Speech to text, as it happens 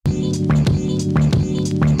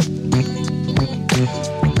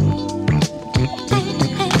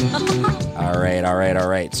right, all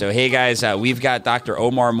right. So, hey, guys, we've got Dr.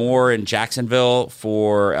 Omar Moore in Jacksonville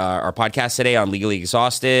for our podcast today on Legally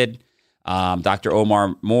Exhausted. Dr.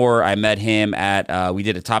 Omar Moore, I met him at, we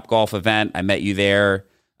did a Top Golf event. I met you there,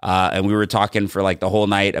 and we were talking for like the whole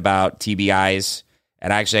night about TBIs.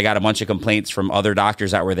 And actually, I got a bunch of complaints from other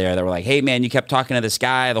doctors that were there that were like, hey, man, you kept talking to this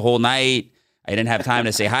guy the whole night. I didn't have time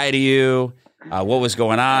to say hi to you. What was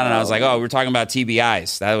going on? And I was like, oh, we were talking about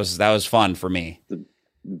TBIs. That was fun for me. The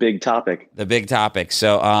big topic.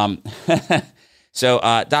 So,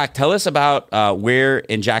 Doc, tell us about where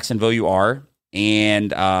in Jacksonville you are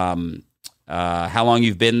and how long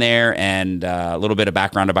you've been there and a little bit of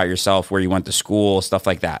background about yourself, where you went to school, stuff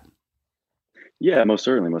like that. Yeah, most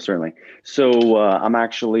certainly. So I'm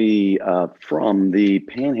actually from the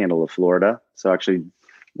Panhandle of Florida. So actually a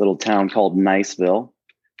little town called Niceville.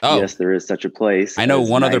 Oh, yes, there is such a place. I know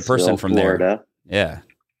one other person from Florida. There.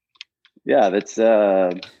 Yeah, that's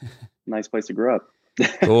a nice place to grow up.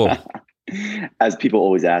 Cool. As people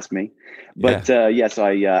always ask me. But so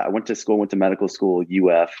I went to medical school,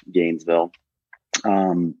 UF, Gainesville.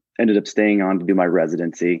 Ended up staying on to do my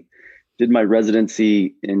residency. Did my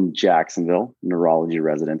residency in Jacksonville, neurology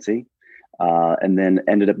residency, and then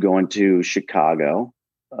ended up going to Chicago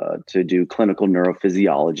to do clinical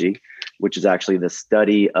neurophysiology, which is actually the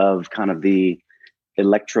study of kind of the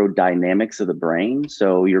electrodynamics of the brain.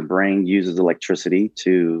 So your brain uses electricity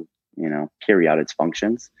to, carry out its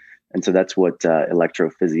functions. And so that's what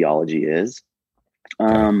electrophysiology is.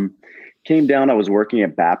 Came down, I was working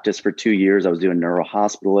at Baptist for 2 years. I was doing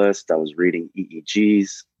neurohospitalist. I was reading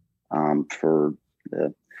EEGs for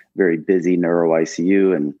the very busy neuro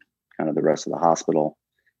ICU and kind of the rest of the hospital.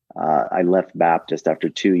 I left Baptist after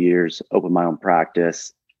 2 years, opened my own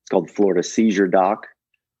practice. It's called Florida Seizure Doc.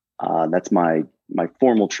 That's my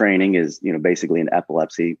formal training is, basically an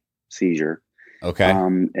epilepsy seizure. Okay.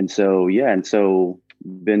 And so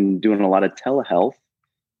been doing a lot of telehealth.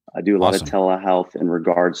 I do a lot of telehealth in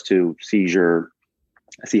regards to seizure.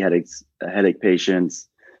 I see headache patients,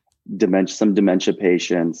 some dementia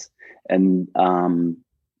patients, and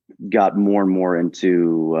got more and more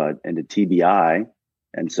into TBI.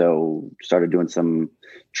 And so started doing some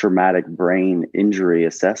traumatic brain injury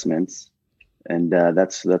assessments. And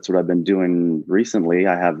that's what I've been doing recently.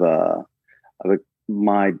 I have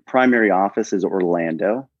my primary office is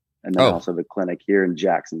Orlando, and then I also have a clinic here in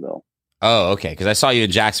Jacksonville. Oh, okay. Because I saw you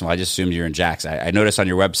in Jacksonville. I just assumed you're in Jackson. I noticed on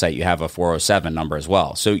your website you have a 407 number as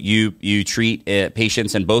well. So you treat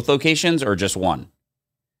patients in both locations or just one?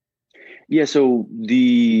 Yeah. So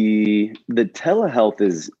the telehealth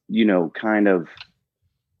is, kind of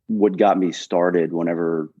what got me started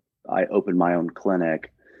whenever I opened my own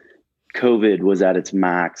clinic. COVID was at its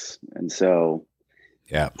max. And so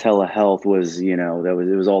telehealth was, it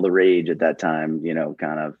was all the rage at that time,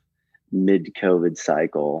 kind of mid-COVID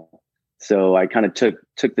cycle. So I kind of took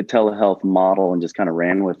the telehealth model and just kind of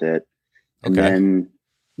ran with it. And then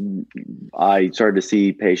I started to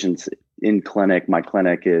see patients in clinic. My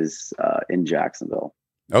clinic is in Jacksonville.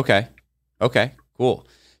 Okay, cool.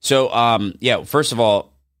 So, first of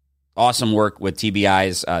all, awesome work with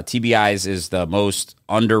TBIs. TBIs is the most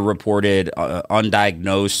underreported,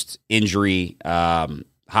 undiagnosed injury.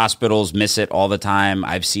 Hospitals miss it all the time.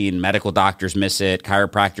 I've seen medical doctors miss it,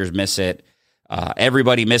 chiropractors miss it.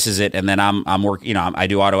 Everybody misses it. And then I'm working, I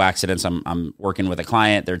do auto accidents. I'm working with a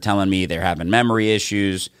client. They're telling me they're having memory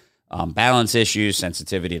issues, balance issues,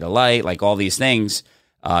 sensitivity to light, like all these things,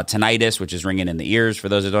 tinnitus, which is ringing in the ears for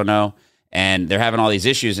those that don't know. And they're having all these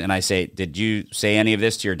issues. And I say, did you say any of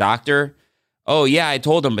this to your doctor? Oh yeah, I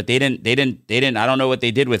told them, but they didn't, I don't know what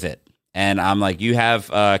they did with it. And I'm like, you have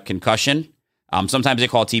concussion. Sometimes they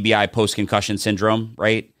call TBI post-concussion syndrome,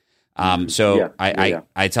 right? I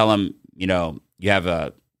tell them, you have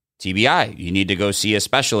a TBI, you need to go see a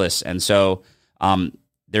specialist. And so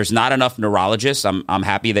there's not enough neurologists. I'm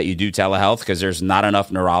happy that you do telehealth because there's not enough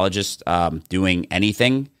neurologists doing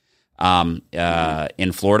anything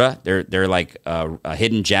in Florida. They're like a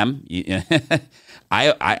hidden gem.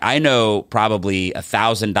 I know probably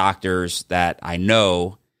 1,000 doctors that I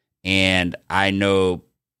know, and I know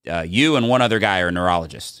you and one other guy are a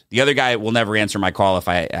neurologist. The other guy will never answer my call if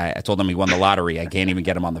I told him he won the lottery. I can't even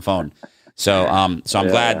get him on the phone. So I'm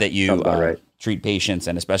glad that you treat patients,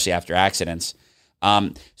 and especially after accidents.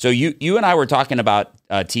 So you and I were talking about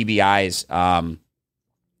TBIs.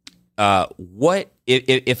 What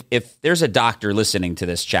if there's a doctor listening to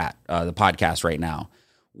this chat, the podcast right now?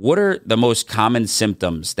 What are the most common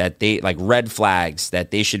symptoms that they, like red flags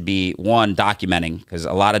that they should be, one, documenting? Because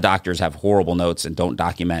a lot of doctors have horrible notes and don't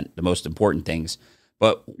document the most important things.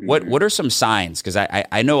 But what are some signs? Because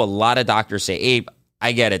I know a lot of doctors say, hey,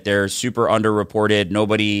 I get it. They're super underreported.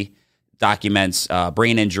 Nobody documents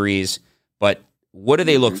brain injuries, but what do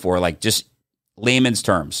they look for? Like just layman's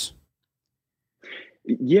terms.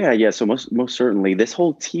 Yeah. So most certainly, this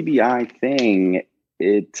whole TBI thing.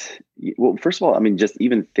 Well, first of all, I mean, just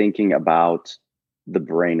even thinking about the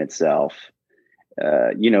brain itself.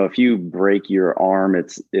 If you break your arm,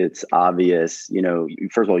 it's obvious.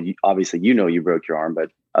 First of all, obviously, you broke your arm, but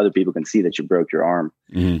other people can see that you broke your arm.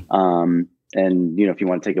 And if you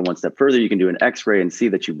want to take it one step further, you can do an X-ray and see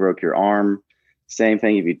that you broke your arm. Same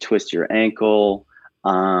thing if you twist your ankle.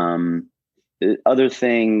 Other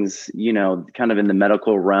things, kind of in the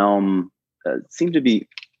medical realm, seem to be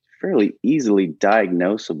fairly easily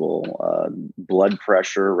diagnosable. Blood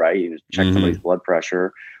pressure, right? You check somebody's blood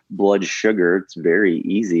pressure. Blood sugar, it's very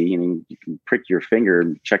easy. I mean, you can prick your finger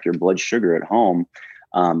and check your blood sugar at home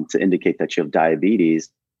to indicate that you have diabetes.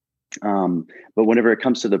 But whenever it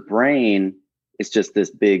comes to the brain, it's just this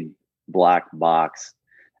big black box.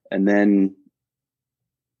 And then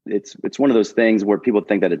it's one of those things where people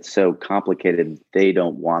think that it's so complicated, they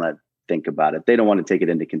don't want to think about it. They don't want to take it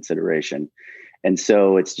into consideration. And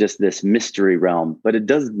so it's just this mystery realm, but it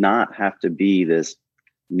does not have to be this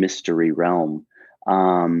mystery realm.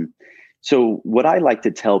 So what I like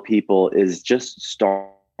to tell people is just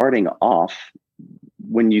starting off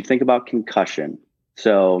when you think about concussion.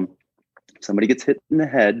 So somebody gets hit in the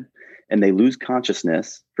head and they lose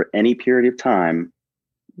consciousness for any period of time,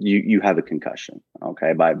 you have a concussion.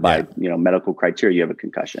 Okay. By medical criteria, you have a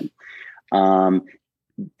concussion.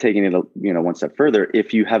 Taking it, one step further,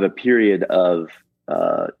 if you have a period of,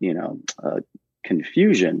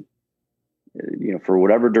 confusion, for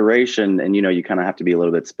whatever duration, and, you kind of have to be a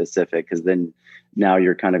little bit specific because then now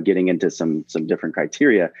you're kind of getting into some different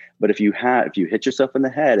criteria. But if you hit yourself in the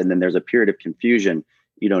head and then there's a period of confusion,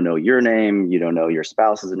 you don't know your name, you don't know your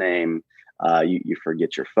spouse's name, you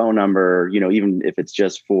forget your phone number, even if it's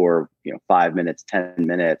just for, 5 minutes, 10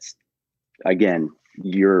 minutes, again,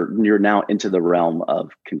 you're now into the realm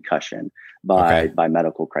of concussion by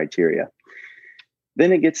medical criteria.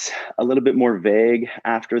 Then it gets a little bit more vague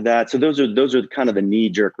after that. So those are kind of the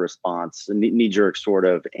knee-jerk response, the knee-jerk sort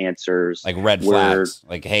of answers. Like red flags.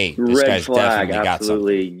 Like, hey, this guy's definitely got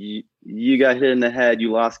something. You got hit in the head.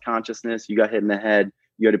 You lost consciousness. You got hit in the head.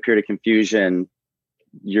 You had a period of confusion.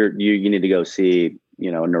 You need to go see,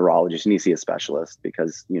 a neurologist. You need to see a specialist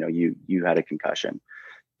because, you had a concussion.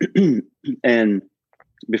 And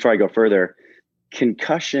before I go further,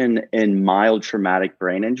 concussion and mild traumatic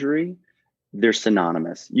brain injury, they're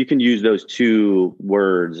synonymous. You can use those two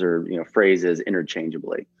words or phrases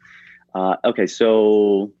interchangeably.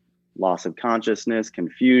 So loss of consciousness,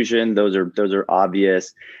 confusion, those are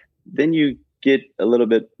obvious. Then you get a little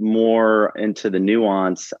bit more into the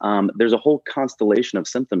nuance. There's a whole constellation of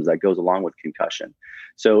symptoms that goes along with concussion.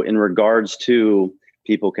 So in regards to,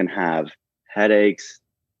 people can have headaches,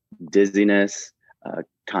 dizziness,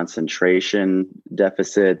 concentration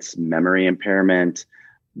deficits, memory impairment,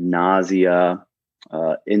 nausea,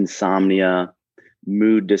 insomnia,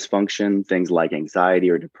 mood dysfunction, things like anxiety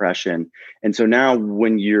or depression. And so now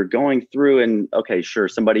when you're going through and,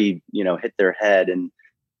 somebody, hit their head and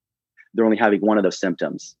they're only having one of those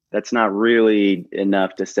symptoms, that's not really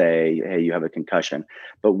enough to say, hey, you have a concussion.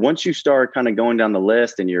 But once you start kind of going down the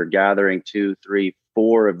list and you're gathering 2, 3,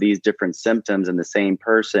 4 of these different symptoms in the same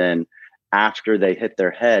person after they hit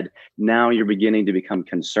their head, now you're beginning to become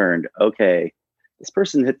concerned. Okay, this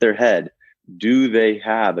person hit their head. Do they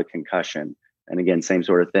have a concussion? And again, same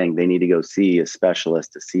sort of thing. They need to go see a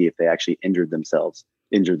specialist to see if they actually injured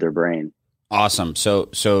their brain. Awesome. So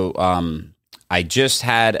I just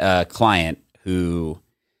had a client who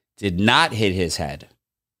did not hit his head,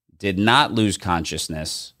 did not lose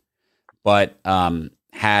consciousness, but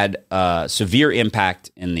had a severe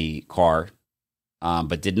impact in the car,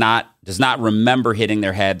 but does not remember hitting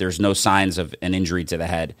their head. There's no signs of an injury to the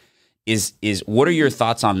head. What are your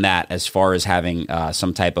thoughts on that as far as having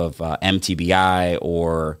some type of MTBI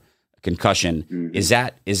or concussion? Mm-hmm.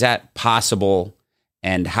 Is that possible?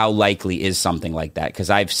 And how likely is something like that? Because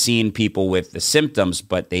I've seen people with the symptoms,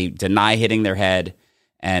 but they deny hitting their head.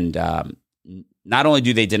 And not only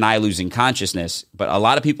do they deny losing consciousness, but a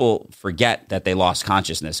lot of people forget that they lost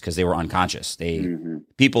consciousness because they were unconscious.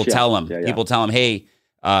 People tell them, hey,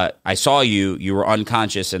 I saw you were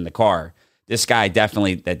unconscious in the car. This guy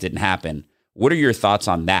definitely, that didn't happen. What are your thoughts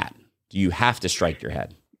on that? Do you have to strike your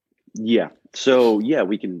head? Yeah. So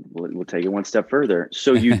we'll take it one step further.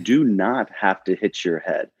 So you do not have to hit your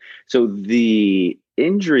head. So the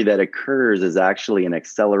injury that occurs is actually an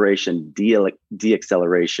acceleration,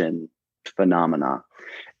 deacceleration phenomena.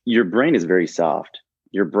 Your brain is very soft.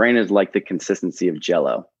 Your brain is like the consistency of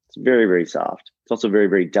Jello. It's very, very soft. It's also very,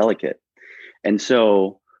 very delicate. And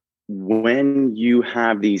so when you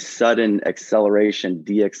have these sudden acceleration,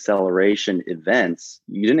 deacceleration events,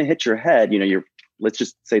 you didn't hit your head, let's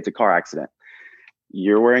just say it's a car accident.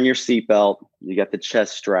 You're wearing your seatbelt, you got the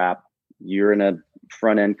chest strap, you're in a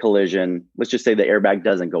front end collision. Let's just say the airbag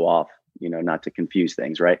doesn't go off, not to confuse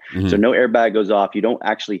things, right? Mm-hmm. So no airbag goes off. You don't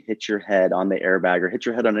actually hit your head on the airbag or hit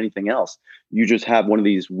your head on anything else. You just have one of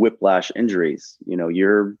these whiplash injuries.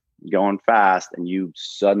 You're going fast and you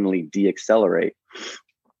suddenly deaccelerate.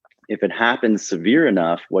 If it happens severe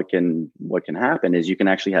enough, what can happen is you can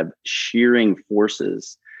actually have shearing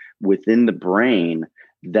forces within the brain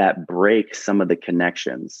that break some of the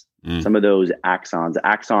connections, some of those axons.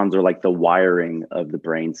 Axons are like the wiring of the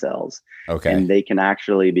brain cells. Okay. And they can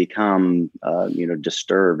actually become,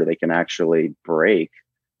 disturbed. They can actually break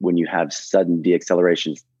when you have sudden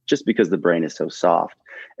deaccelerations just because the brain is so soft.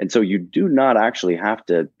 And so you do not actually have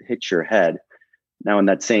to hit your head. Now, in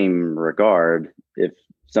that same regard, if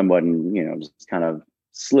someone, just kind of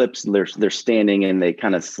slips, they're standing and they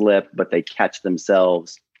kind of slip, but they catch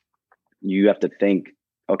themselves, you have to think,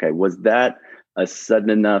 okay, was that a sudden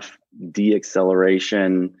enough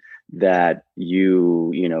deacceleration that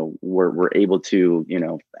you were able to,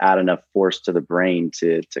 add enough force to the brain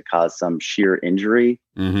to cause some sheer injury?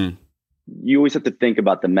 Mm-hmm. You always have to think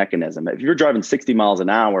about the mechanism. If you're driving 60 miles an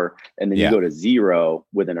hour and then you go to zero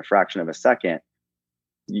within a fraction of a second,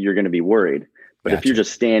 you're going to be worried. But if you're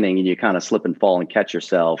just standing and you kind of slip and fall and catch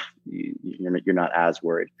yourself, you're not as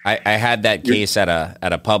worried. I had that case at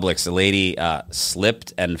a Publix. The lady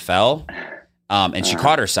slipped and fell, and she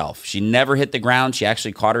caught herself. She never hit the ground. She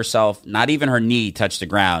actually caught herself. Not even her knee touched the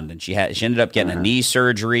ground, and she ended up getting a knee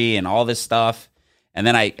surgery and all this stuff. And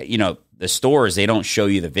then the stores, they don't show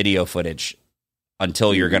you the video footage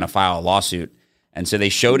until you're going to file a lawsuit, and so they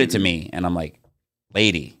showed it to me, and I'm like,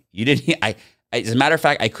 lady, you didn't. As a matter of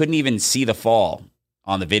fact, I couldn't even see the fall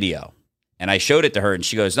on the video. And I showed it to her and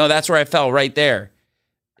she goes, no, that's where I fell, right there.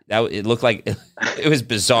 It looked like it was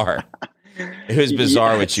bizarre. It was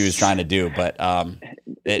bizarre what she was trying to do, but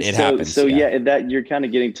it happens. So that you're kind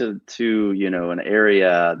of getting to an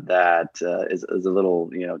area that is a little,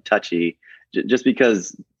 touchy, just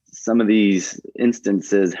because some of these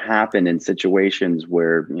instances happen in situations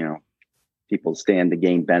where, people stand to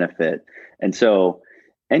gain benefit. And so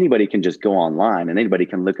anybody can just go online and anybody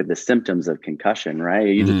can look at the symptoms of concussion, right?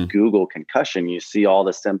 You just Google concussion, you see all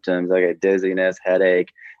the symptoms like dizziness,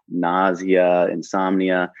 headache, nausea,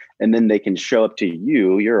 insomnia, and then they can show up to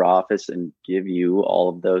your office, and give you all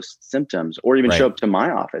of those symptoms, or even show up to my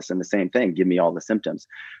office and the same thing, give me all the symptoms.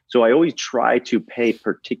 So I always try to pay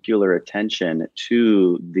particular attention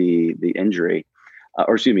to the injury.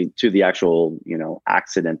 To the actual,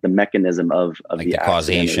 accident, the mechanism of like the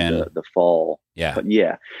causation, the fall. Yeah. But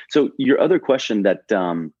so your other question that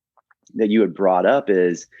you had brought up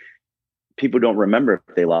is people don't remember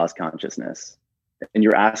if they lost consciousness, and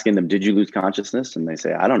you're asking them, did you lose consciousness? And they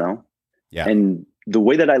say, I don't know. Yeah. And the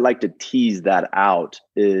way that I like to tease that out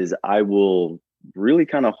is I will really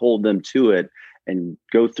kind of hold them to it and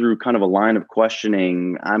go through kind of a line of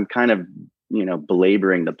questioning. I'm kind of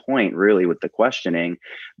belaboring the point really with the questioning,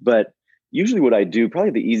 but usually what I do,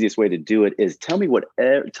 probably the easiest way to do it, is tell me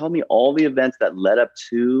all the events that led up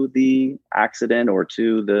to the accident or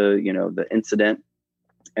to the incident.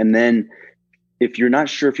 And then if you're not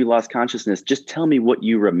sure if you lost consciousness, just tell me what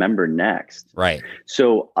you remember next. Right.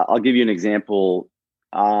 So I'll give you an example.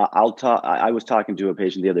 I was talking to a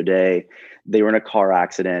patient the other day. They were in a car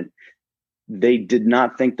accident. They did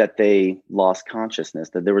not think that they lost consciousness,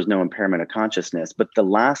 that there was no impairment of consciousness. But the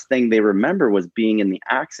last thing they remember was being in the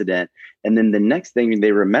accident. And then the next thing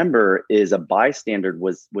they remember is a bystander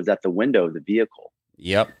was at the window of the vehicle.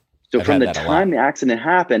 Yep. So from the time the accident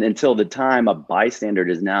happened until the time a bystander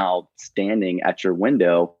is now standing at your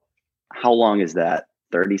window, how long is that?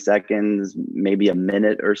 30 seconds, maybe a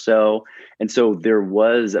minute or so. And so there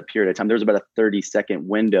was a period of time, there was about a 30-second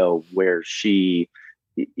window where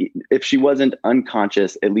if she wasn't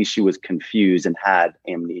unconscious, at least she was confused and had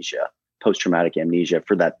amnesia, post-traumatic amnesia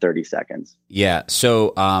for that 30 seconds. Yeah.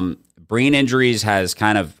 So brain injuries has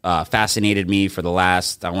kind of fascinated me for the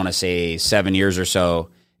last, I want to say 7 years or so.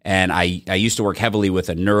 And I used to work heavily with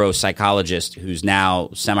a neuropsychologist who's now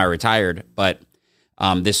semi-retired. But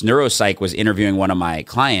this neuropsych was interviewing one of my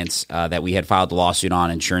clients that we had filed a lawsuit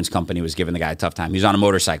on. Insurance company was giving the guy a tough time. He was on a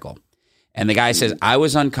motorcycle. And the guy says, I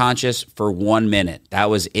was unconscious for 1 minute. That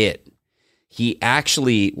was it. He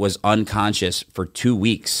actually was unconscious for 2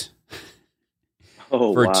 weeks.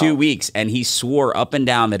 For 2 weeks. And he swore up and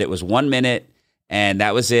down that it was 1 minute and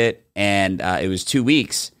that was it. And it was 2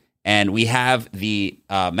 weeks. And we have the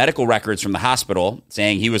medical records from the hospital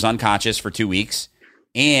saying he was unconscious for 2 weeks,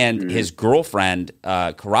 and his girlfriend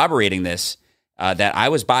corroborating this, that I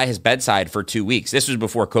was by his bedside for 2 weeks. This was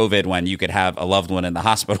before COVID, when you could have a loved one in the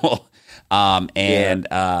hospital.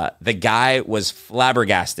 The guy was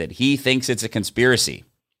flabbergasted. He thinks it's a conspiracy.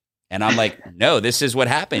 And I'm like, no, this is what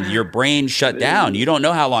happened. Your brain shut down. You don't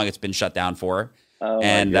know how long it's been shut down for.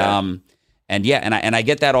 I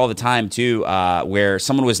get that all the time too, where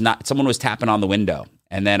someone was tapping on the window,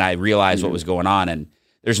 and then I realized what was going on, and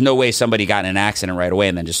there's no way somebody got in an accident right away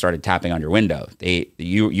and then just started tapping on your window.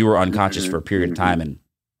 You were unconscious for a period of time, and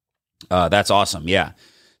that's awesome. Yeah.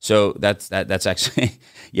 So that's actually,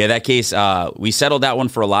 that case, we settled that one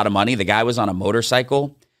for a lot of money. The guy was on a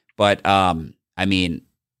motorcycle, but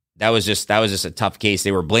that was just a tough case.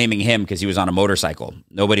 They were blaming him because he was on a motorcycle.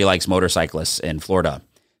 Nobody likes motorcyclists in Florida.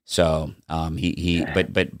 So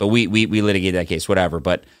but we litigated that case, whatever.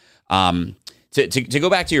 But to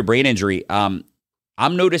go back to your brain injury,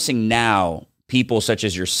 I'm noticing now people such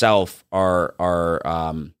as yourself are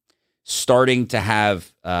starting to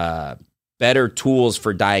have better tools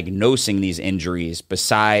for diagnosing these injuries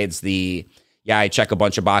besides I check a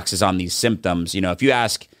bunch of boxes on these symptoms. If you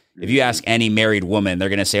ask any married woman, they're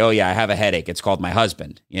going to say, oh yeah, I have a headache. It's called my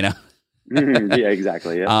husband, Yeah,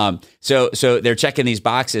 exactly. Yeah. So they're checking these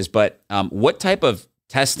boxes, but what type of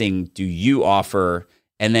testing do you offer?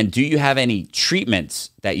 And then do you have any treatments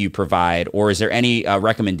that you provide, or is there any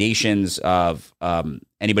recommendations of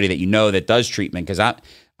anybody that you know that does treatment? Because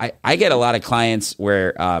I get a lot of clients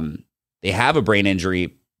where they have a brain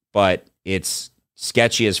injury, but it's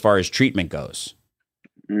sketchy as far as treatment goes.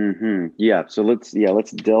 Yeah. So let's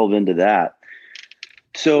delve into that.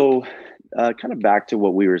 So kind of back to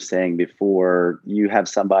what we were saying before, you have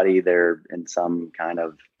somebody, they're in some kind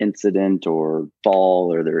of incident or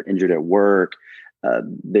fall, or they're injured at work.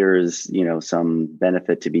 There's, some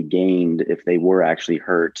benefit to be gained if they were actually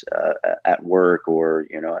hurt at work, or,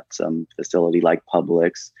 at some facility like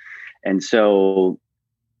Publix. And so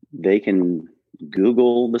they can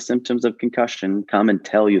Google the symptoms of concussion, come and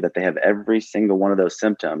tell you that they have every single one of those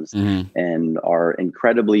symptoms and are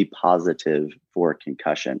incredibly positive for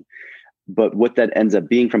concussion. But what that ends up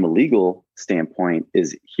being from a legal standpoint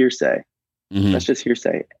is hearsay. That's just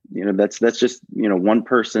hearsay. That's just, one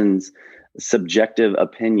person's subjective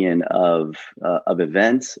opinion of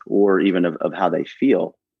events, or even of how they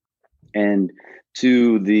feel. And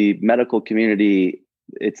to the medical community,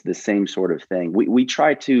 it's the same sort of thing. We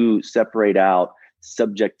try to separate out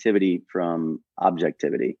subjectivity from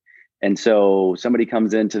objectivity. And so somebody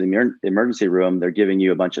comes into the emergency room, they're giving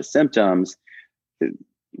you a bunch of symptoms.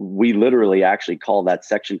 We literally actually call that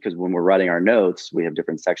section, because when we're writing our notes, we have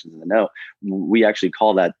different sections of the note. We actually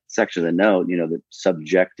call that section of the note, the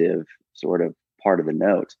subjective sort of part of the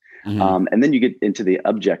note. And then you get into the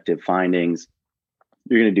objective findings.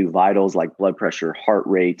 You're going to do vitals like blood pressure, heart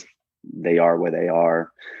rate. They are where they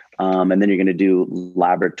are. And then you're going to do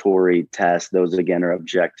laboratory tests. Those, again, are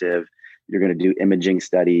objective. You're going to do imaging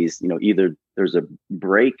studies. Either there's a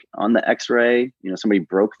break on the X-ray, somebody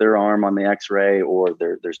broke their arm on the X-ray, or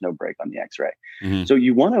there's no break on the X-ray. So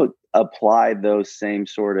you want to apply those same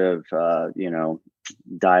sort of,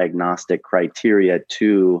 diagnostic criteria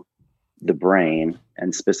to the brain,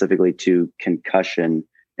 and specifically to concussion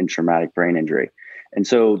and traumatic brain injury. And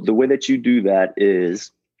so the way that you do that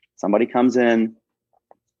is somebody comes in,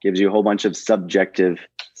 gives you a whole bunch of subjective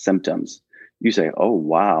symptoms. You say, oh,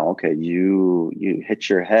 wow, okay, you hit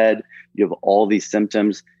your head, you have all these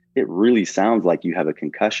symptoms. It really sounds like you have a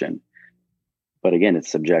concussion. But again,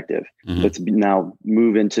 it's subjective. Let's now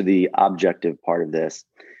move into the objective part of this.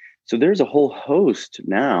 So there's a whole host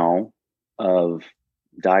now of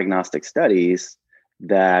diagnostic studies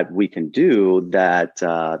that we can do that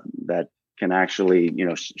can actually,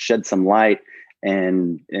 shed some light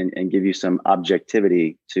and give you some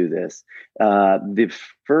objectivity to this. The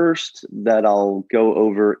first that I'll go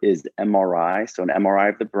over is MRI. So an MRI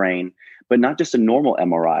of the brain, but not just a normal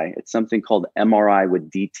MRI. It's something called MRI with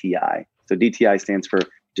DTI. So DTI stands for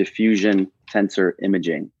diffusion tensor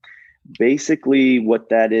imaging. Basically what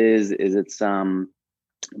that is it's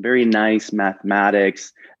very nice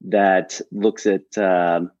mathematics that looks at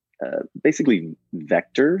basically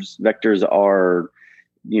vectors. Vectors are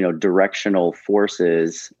directional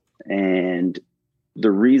forces. And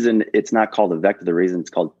the reason it's not called a vector, the reason it's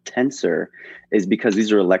called tensor, is because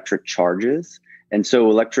these are electric charges. And so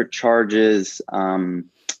electric charges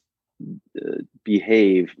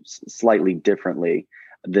behave slightly differently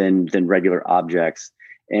than regular objects.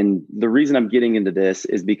 And the reason I'm getting into this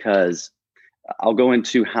is because I'll go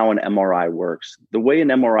into how an MRI works. The way an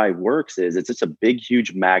MRI works is it's just a big,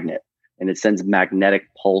 huge magnet, and it sends magnetic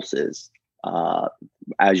pulses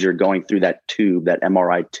as you're going through that tube, that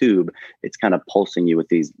MRI tube. It's kind of pulsing you with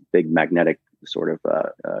these big magnetic sort of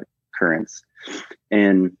currents.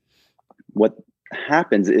 And what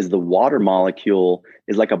happens is the water molecule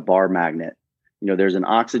is like a bar magnet. There's an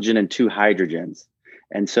oxygen and 2 hydrogens.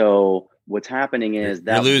 And so what's happening is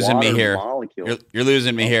that you're losing water me here. Molecule. You're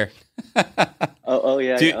losing me here.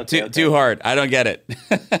 Yeah. Too hard. I don't get it.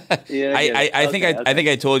 Yeah, I think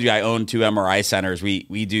I told you I own 2 MRI centers.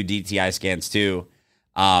 We do DTI scans too.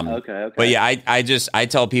 Okay. But yeah, I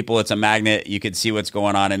tell people it's a magnet. You can see what's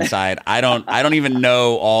going on inside. I don't even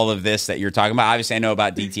know all of this that you're talking about. Obviously I know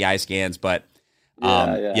about DTI scans, but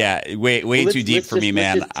way too deep for me,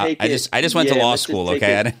 man. I just went to law school.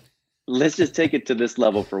 Okay. Let's just take it to this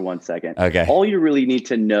level for 1 second. Okay. All you really need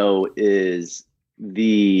to know is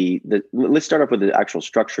let's start off with the actual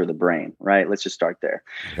structure of the brain, right? Let's just start there.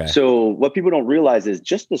 Okay. So what people don't realize is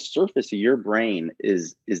just the surface of your brain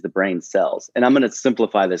is the brain cells. And I'm going to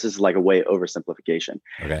simplify this. This is like a way oversimplification.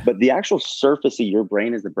 Okay. But the actual surface of your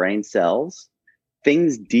brain is the brain cells.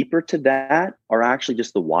 Things deeper to that are actually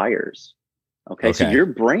just the wires. Okay. So your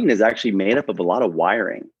brain is actually made up of a lot of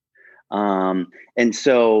wiring. And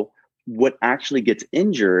so what actually gets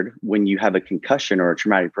injured when you have a concussion or a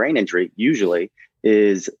traumatic brain injury usually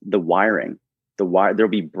is the wiring. There'll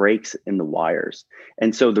be breaks in the wires.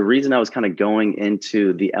 And so the reason I was kind of going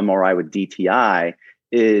into the MRI with DTI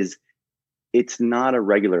is it's not a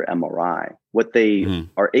regular MRI. What they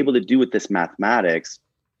are able to do with this mathematics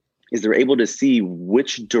is they're able to see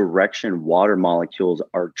which direction water molecules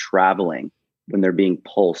are traveling when they're being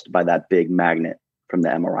pulsed by that big magnet from the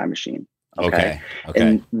MRI machine. Okay.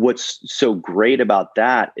 And what's so great about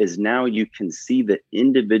that is now you can see the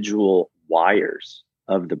individual wires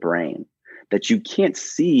of the brain that you can't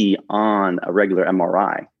see on a regular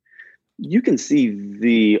MRI. You can see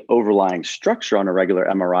the overlying structure on a regular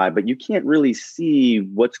MRI, but you can't really see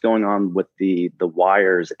what's going on with the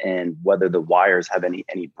wires and whether the wires have any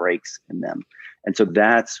breaks in them. And so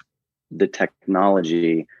that's the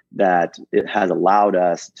technology that it has allowed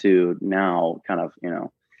us to now kind of,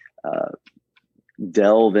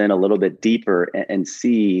 delve in a little bit deeper and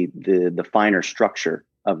see the finer structure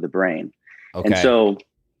of the brain. Okay. And so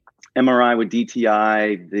MRI with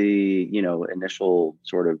DTI, the initial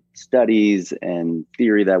sort of studies and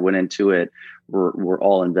theory that went into it were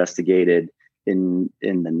all investigated in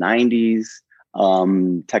the 90s.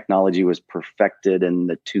 Technology was perfected in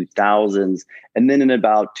the 2000s, and then in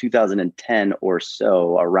about 2010 or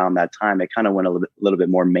so, around that time, it kind of went a little bit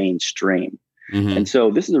more mainstream. Mm-hmm. And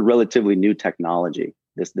so this is a relatively new technology,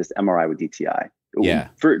 this MRI with DTI. Yeah.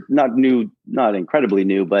 For not incredibly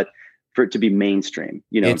new, but for it to be mainstream,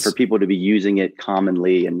 for people to be using it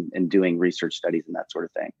commonly and doing research studies and that sort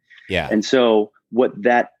of thing. Yeah. And so what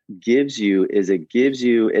that gives you is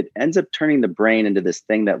it ends up turning the brain into this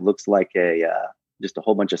thing that looks like just a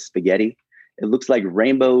whole bunch of spaghetti. It looks like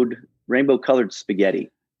rainbow colored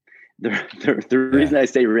spaghetti. The reason I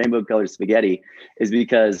say rainbow colored spaghetti is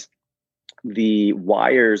because the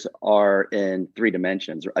wires are in 3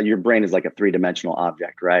 dimensions. Your brain is like a 3-dimensional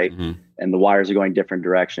object, right? Mm-hmm. And the wires are going different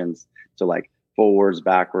directions. So like forwards,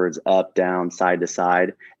 backwards, up, down, side to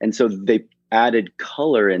side. And so they added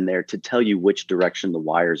color in there to tell you which direction the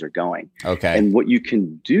wires are going. Okay. And what you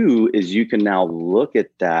can do is you can now look at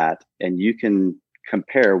that and you can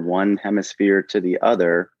compare one hemisphere to the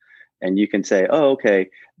other. And you can say, oh, okay,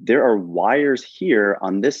 there are wires here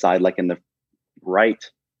on this side, like in the right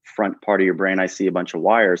front part of your brain, I see a bunch of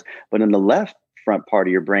wires, but in the left front part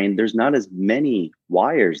of your brain, there's not as many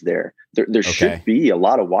wires there. There should be a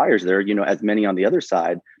lot of wires there, as many on the other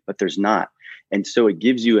side, but there's not. And so it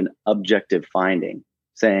gives you an objective finding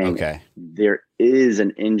saying there is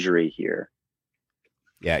an injury here.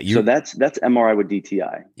 Yeah. So that's MRI with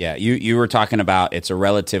DTI. Yeah. You were talking about it's a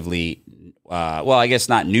relatively, I guess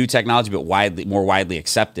not new technology, but more widely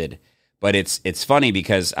accepted. But it's funny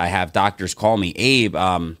because I have doctors call me, Abe,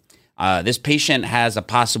 this patient has a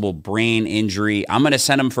possible brain injury. I'm going to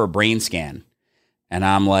send him for a brain scan. And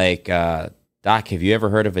I'm like, Doc, have you ever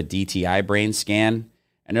heard of a DTI brain scan?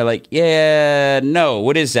 And they're like, yeah, no,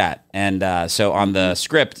 what is that? And so on the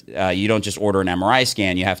script, you don't just order an MRI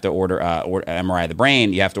scan. You have to order MRI of the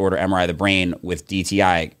brain. You have to order MRI of the brain with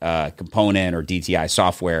DTI component or DTI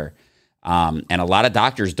software. And a lot of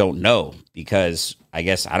doctors don't know because I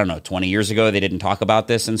guess, 20 years ago, they didn't talk about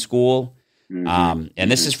this in school. Mm-hmm. And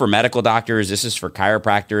this is for medical doctors. This is for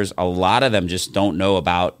chiropractors. A lot of them just don't know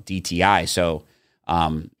about DTI. So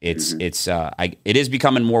It is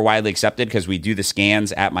becoming more widely accepted because we do the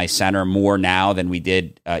scans at my center more now than we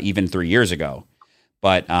did even 3 years ago.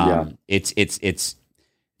 But it's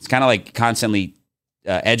kind of like constantly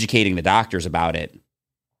educating the doctors about it.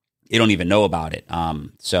 They don't even know about it.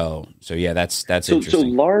 So yeah, that's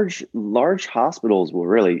interesting. So large hospitals will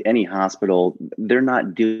really, any hospital, they're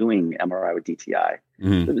not doing MRI with DTI.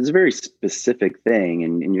 Mm-hmm. It's a very specific thing,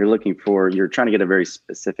 and you're trying to get a very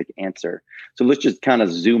specific answer. So let's just kind of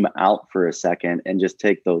zoom out for a second and just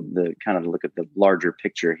take the kind of look at the larger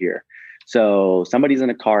picture here. So somebody's in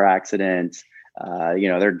a car accident.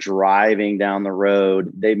 They're driving down the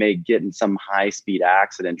road. They may get in some high-speed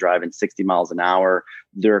accident driving 60 miles an hour.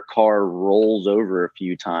 Their car rolls over a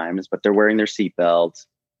few times, but they're wearing their seatbelts.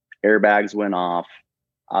 Airbags went off.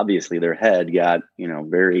 Obviously, their head got,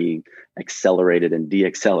 very accelerated and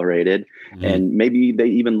deaccelerated. Mm-hmm. And maybe they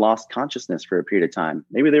even lost consciousness for a period of time.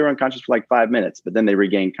 Maybe they were unconscious for like 5 minutes, but then they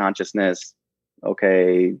regained consciousness.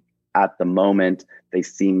 Okay, at the moment, they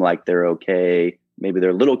seem like they're okay. Maybe they're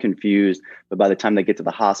a little confused, but by the time they get to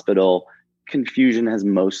the hospital, confusion has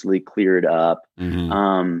mostly cleared up.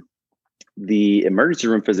 Mm-hmm. The emergency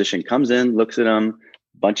room physician comes in, looks at them,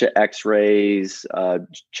 bunch of x-rays,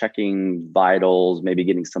 checking vitals, maybe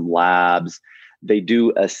getting some labs. They do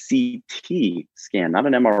a CT scan, not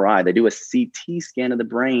an MRI. They do a CT scan of the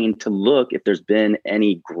brain to look if there's been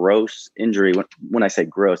any gross injury. When I say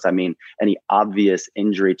gross, I mean any obvious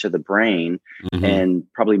injury to the brain. Mm-hmm.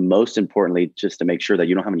 And probably most importantly, just to make sure that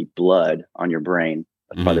you don't have any blood on your brain.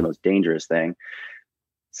 That's probably the most dangerous thing.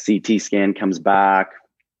 CT scan comes back,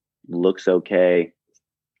 looks okay.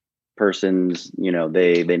 Persons,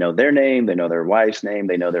 they know their name, they know their wife's name,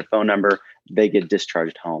 they know their phone number, they get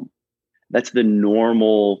discharged home. That's the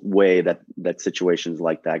normal way that situations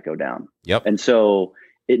like that go down. Yep. And so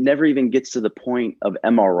it never even gets to the point of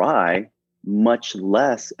MRI, much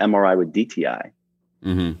less MRI with DTI.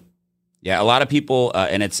 Mm-hmm. Yeah, a lot of people,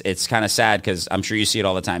 and it's kind of sad because I'm sure you see it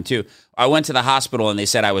all the time too. I went to the hospital and they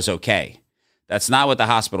said I was okay. That's not what the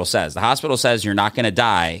hospital says. The hospital says you're not going to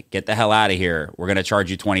die. Get the hell out of here. We're going to charge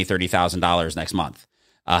you $20,000, $30,000 next month.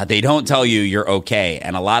 They don't tell you you're okay.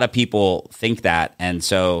 And a lot of people think that. And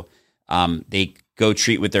so they go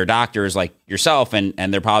treat with their doctors like yourself, and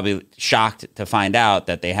they're probably shocked to find out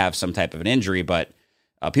that they have some type of an injury. But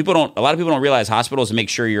a lot of people don't realize hospitals make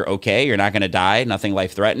sure you're okay. You're not going to die, nothing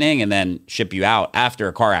life threatening, and then ship you out after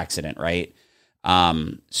a car accident. Right.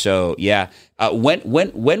 So yeah.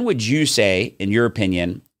 When would you say, in your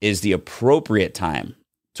opinion, is the appropriate time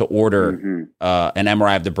to order an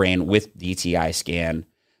MRI of the brain with DTI scan,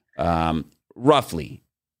 roughly?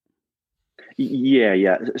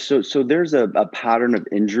 Yeah. So there's a pattern of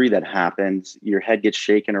injury that happens. Your head gets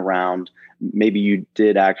shaken around. Maybe you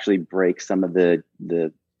did actually break some of the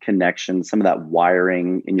connections, some of that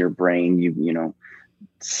wiring in your brain. You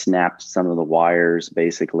snapped some of the wires,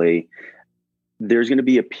 basically. There's going to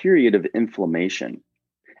be a period of inflammation.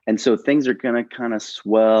 And so things are going to kind of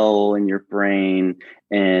swell in your brain,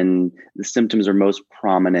 and the symptoms are most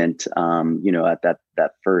prominent, at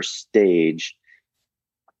that first stage.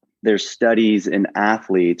 There's studies in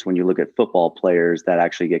athletes, when you look at football players that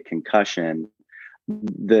actually get concussion,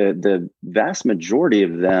 the vast majority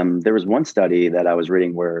of them, there was one study that I was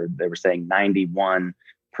reading where they were saying 91%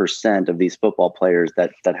 of these football players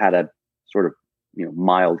that had a sort of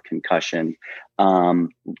mild concussion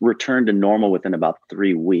return to normal within about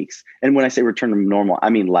 3 weeks. And when I say return to normal, I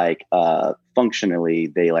mean like functionally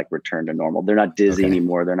they like return to normal. They're not dizzy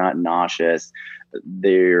anymore. They're not nauseous.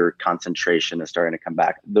 Their concentration is starting to come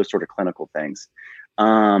back. Those sort of clinical things.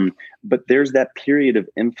 But there's that period of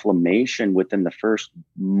inflammation within the first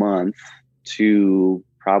month to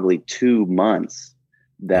probably 2 months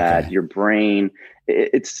that your brain,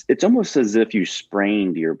 it's almost as if you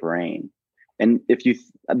sprained your brain. And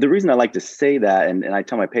the reason I like to say that, and I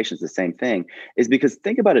tell my patients the same thing, is because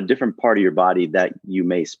think about a different part of your body that you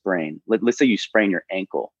may sprain. Let's say you sprain your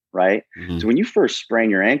ankle, right? Mm-hmm. So when you first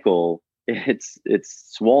sprain your ankle, it's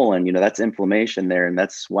swollen, that's inflammation there, and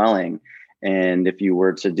that's swelling. And if you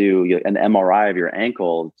were to do an MRI of your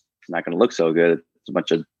ankle, it's not going to look so good. It's a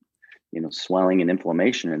bunch of swelling and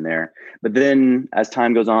inflammation in there. But then as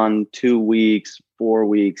time goes on, 2 weeks, 4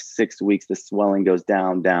 weeks, 6 weeks, the swelling goes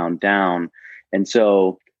down, down, down. And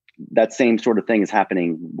so that same sort of thing is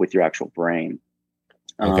happening with your actual brain.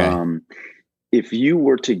 Okay. If you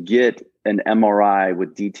were to get an MRI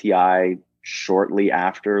with DTI shortly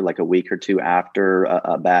after, like a week or two after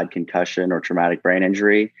a bad concussion or traumatic brain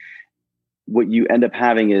injury, what you end up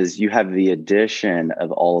having is you have the addition of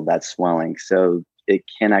all of that swelling. So it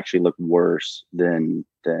can actually look worse than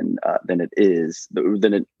it is,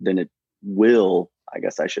 than it will, I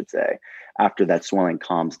guess I should say, after that swelling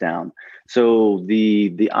calms down. So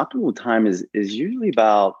the optimal time is usually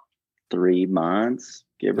about 3 months,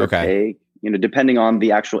 give or Okay. take, depending on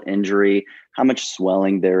the actual injury, how much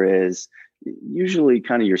swelling there is. Usually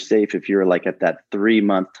kind of you're safe if you're like at that 3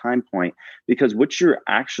 month time point, because what you're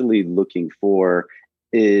actually looking for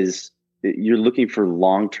is you're looking for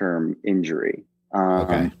long-term injury.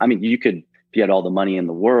 Okay. I mean, if you had all the money in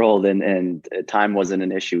the world and time wasn't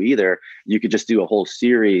an issue either, you could just do a whole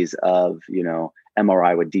series of,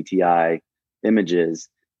 MRI with DTI images,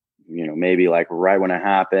 maybe like right when it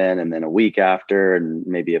happened, and then a week after, and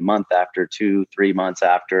maybe a month after, 2-3 months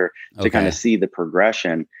after, to kind of see the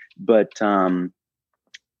progression. But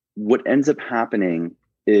what ends up happening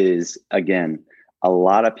is, again, a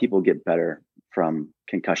lot of people get better from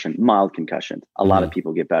concussion, mild concussions. A lot of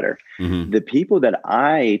people get better. Mm-hmm. The people that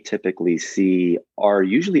I typically see are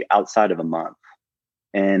usually outside of a month,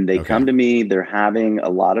 and they come to me, they're having a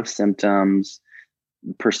lot of symptoms,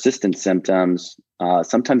 persistent symptoms,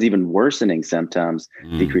 sometimes even worsening symptoms,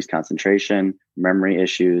 decreased concentration, memory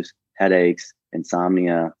issues, headaches,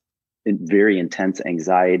 insomnia, very intense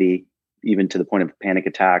anxiety, even to the point of panic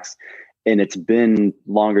attacks. And it's been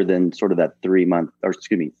longer than sort of that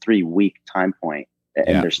 3-week time point.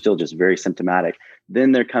 And they're still just very symptomatic.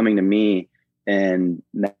 Then they're coming to me, and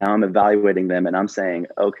now I'm evaluating them, and I'm saying,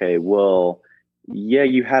 okay, well, yeah,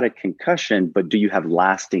 you had a concussion, but do you have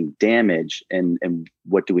lasting damage? And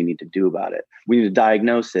what do we need to do about it? We need to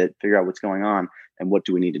diagnose it, figure out what's going on, and what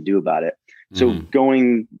do we need to do about it? So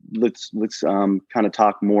let's kind of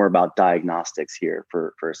talk more about diagnostics here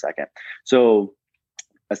for a second. So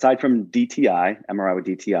aside from DTI, MRI with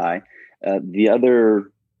DTI, the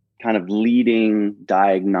other kind of leading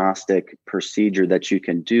diagnostic procedure that you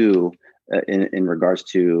can do in regards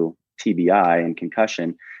to TBI and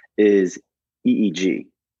concussion is EEG.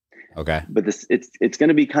 Okay. But it's going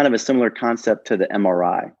to be kind of a similar concept to the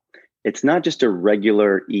MRI. It's not just a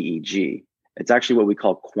regular EEG. It's actually what we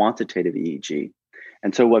call quantitative EEG.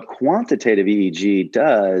 And so what quantitative EEG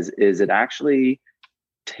does is it actually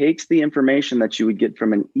takes the information that you would get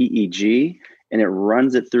from an EEG and it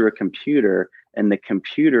runs it through a computer, and the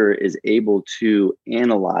computer is able to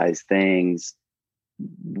analyze things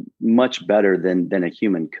much better than a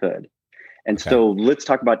human could. And so let's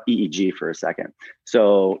talk about EEG for a second.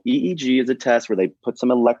 So EEG is a test where they put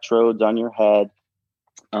some electrodes on your head.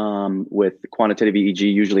 With quantitative EEG,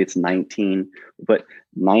 usually it's 19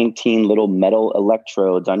 little metal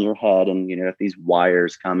electrodes on your head, and you have these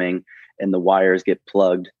wires coming, and the wires get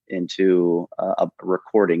plugged into a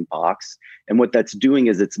recording box. And what that's doing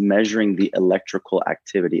is it's measuring the electrical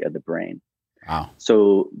activity of the brain. Wow.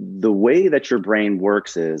 So the way that your brain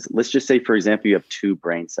works is, let's just say, for example, you have 2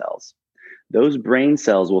 brain cells. Those brain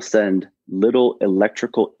cells will send little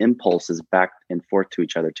electrical impulses back and forth to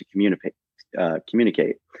each other to communicate.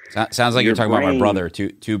 Sounds like you're talking about my brother.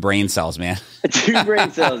 Two brain cells, man. 2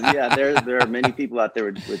 brain cells. Yeah, there are many people out there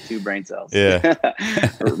with 2 brain cells. Yeah,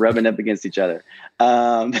 rubbing up against each other.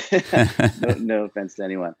 No offense to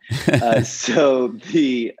anyone. So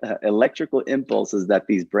the electrical impulses that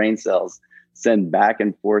these brain cells send back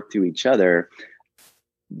and forth to each other,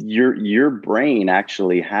 your brain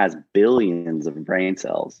actually has billions of brain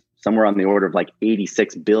cells, somewhere on the order of like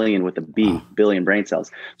 86 billion with a B, billion brain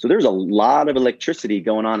cells. So there's a lot of electricity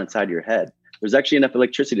going on inside your head. There's actually enough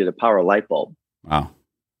electricity to power a light bulb. Wow.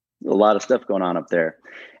 A lot of stuff going on up there.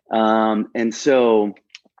 And so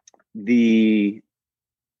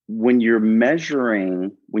when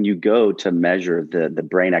you go to measure the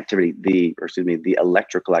brain activity, the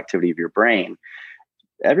electrical activity of your brain,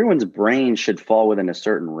 everyone's brain should fall within a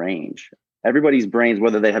certain range. Everybody's brains,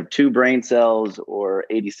 whether they have 2 brain cells or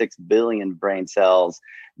 86 billion brain cells,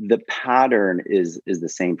 the pattern is the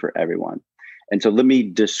same for everyone. And so let me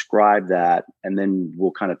describe that, and then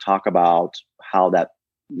we'll kind of talk about how that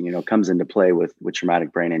comes into play with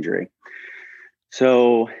traumatic brain injury.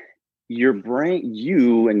 So your brain,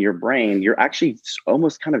 you're actually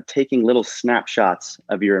almost kind of taking little snapshots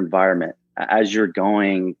of your environment as you're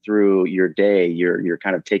going through your day. You're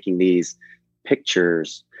kind of taking these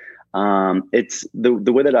pictures. It's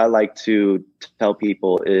the way that I like to tell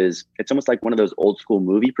people is it's almost like one of those old school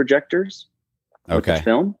movie projectors. With the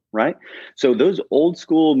film, right? So those old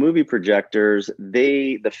school movie projectors,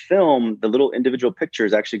 the little individual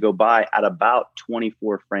pictures actually go by at about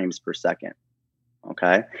 24 frames per second.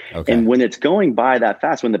 Okay. And when it's going by that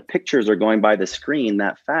fast, when the pictures are going by the screen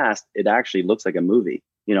that fast, it actually looks like a movie.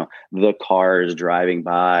 The car is driving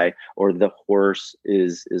by, or the horse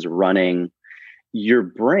is running. Your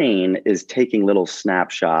brain is taking little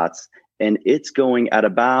snapshots, and it's going at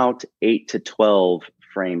about 8 to 12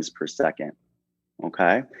 frames per second.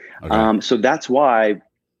 Okay. Okay. So that's why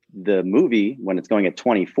the movie, when it's going at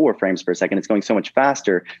 24 frames per second, it's going so much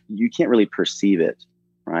faster. You can't really perceive it.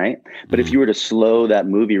 Right. But if you were to slow that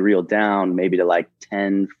movie reel down, maybe to like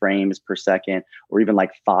 10 frames per second, or even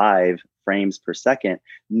like 5 frames per second,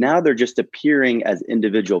 now they're just appearing as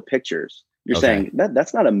individual pictures. You're saying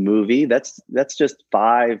that's not a movie. That's just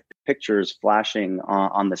 5 pictures flashing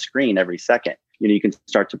on the screen every second. You can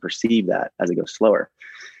start to perceive that as it goes slower.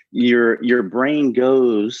 Your brain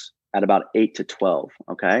goes at about 8 to 12.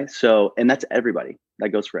 Okay. So, and that's everybody. That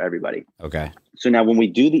goes for everybody. Okay. So now when we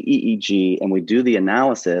do the EEG and we do the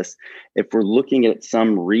analysis, if we're looking at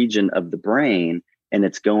some region of the brain and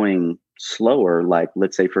it's going slower, like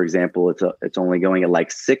let's say, for example, it's only going at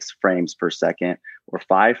like 6 frames per second or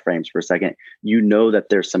 5 frames per second, that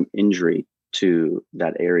there's some injury to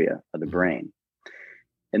that area of the brain.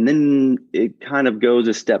 And then it kind of goes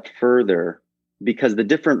a step further, because the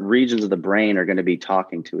different regions of the brain are going to be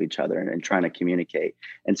talking to each other and trying to communicate.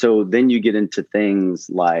 And so then you get into things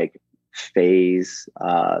like phase.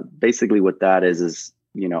 Basically what that is,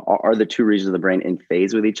 are the 2 regions of the brain in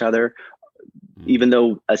phase with each other? Even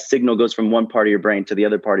though a signal goes from one part of your brain to the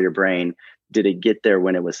other part of your brain, did it get there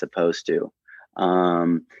when it was supposed to?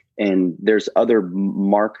 And there's other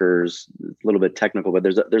markers, a little bit technical, but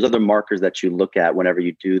there's other markers that you look at whenever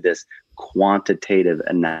you do this quantitative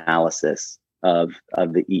analysis of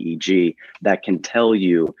the EEG that can tell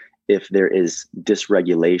you if there is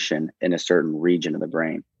dysregulation in a certain region of the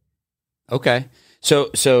brain. Okay.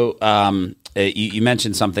 So you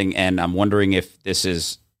mentioned something, and I'm wondering if this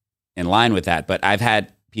is in line with that, but I've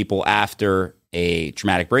had people after a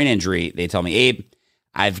traumatic brain injury, they tell me, Abe,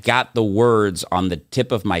 I've got the words on the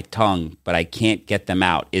tip of my tongue, but I can't get them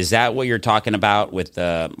out. Is that what you're talking about with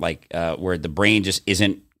where the brain just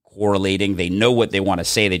isn't correlating? They know what they want to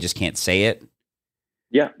say, they just can't say it?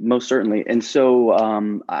 Yeah, most certainly. And so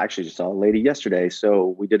I actually just saw a lady yesterday.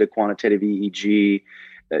 So we did a quantitative EEG.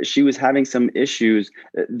 She was having some issues.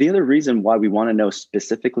 The other reason why we want to know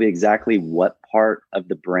specifically exactly what part of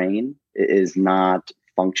the brain is not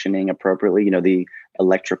functioning appropriately, the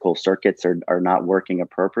electrical circuits are not working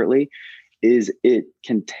appropriately, is it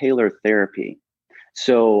can tailor therapy.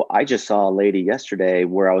 So I just saw a lady yesterday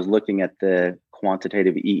where I was looking at the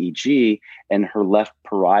quantitative EEG and her left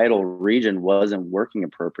parietal region wasn't working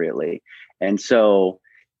appropriately. And so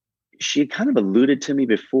she kind of alluded to me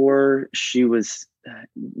before. She was,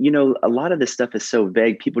 a lot of this stuff is so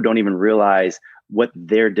vague. People don't even realize what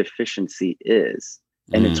their deficiency is.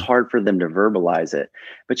 And it's hard for them to verbalize it.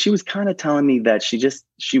 But she was kind of telling me that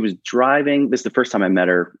she was driving. This is the first time I met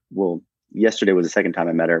her. Well, yesterday was the second time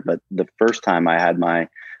I met her, but the first time I had my,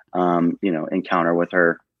 encounter with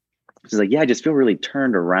her, she's like, yeah, I just feel really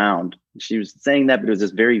turned around. She was saying that, but it was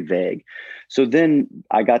just very vague. So then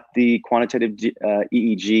I got the quantitative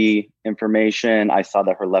EEG information. I saw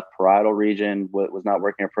that her left parietal region was not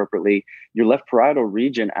working appropriately. Your left parietal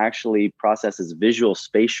region actually processes visual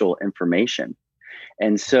spatial information.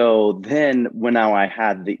 And so then when now I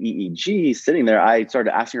had the EEG sitting there, I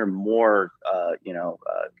started asking her more,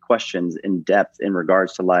 questions in depth in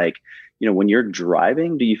regards to when you're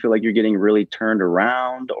driving, do you feel like you're getting really turned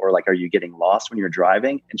around, or are you getting lost when you're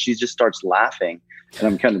driving? And she just starts laughing. And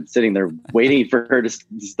I'm kind of sitting there waiting for her to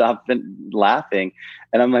stop laughing.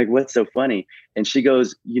 And I'm like, what's so funny? And she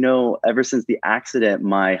goes, ever since the accident,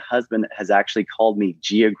 my husband has actually called me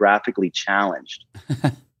geographically challenged.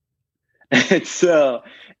 And so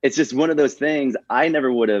it's just one of those things. I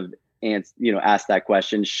never would have asked that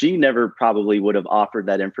question. She never probably would have offered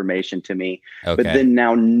that information to me. Okay. But then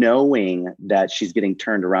now knowing that she's getting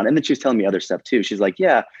turned around, and then she was telling me other stuff too. She's like,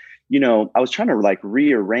 yeah, I was trying to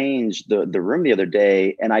rearrange the room the other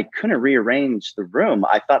day, and I couldn't rearrange the room.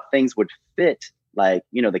 I thought things would fit,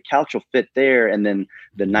 the couch will fit there, and then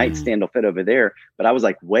the nightstand will fit over there. But I was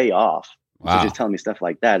way off. Wow. She's just telling me stuff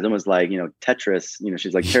like that. It's almost like, Tetris,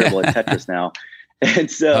 she's terrible at Tetris now. And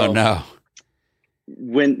so, oh no.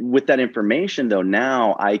 With that information though,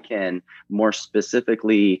 now I can more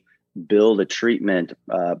specifically build a treatment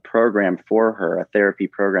program for her, a therapy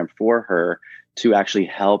program for her to actually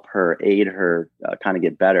help her, aid her, kind of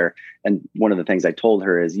get better. And one of the things I told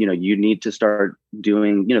her is, you need to start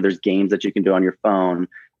doing, there's games that you can do on your phone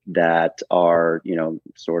that are,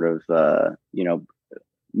 sort of,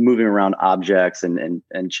 moving around objects and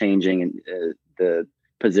changing the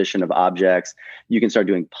position of objects. You can start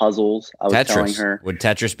doing puzzles. I was telling her. Would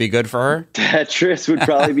Tetris be good for her? Tetris would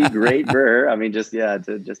probably be great for her. I mean, just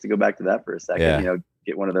to go back to that for a second,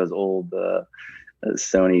 get one of those old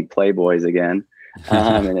Sony Playboys again,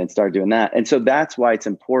 and then start doing that. And so that's why it's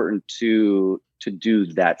important to to do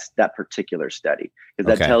that particular study, because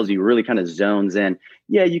that Okay. tells you, really kind of zones in.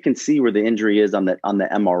 Yeah, you can see where the injury is on the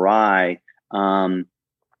MRI.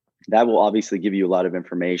 That will obviously give you a lot of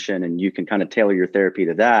information, and you can kind of tailor your therapy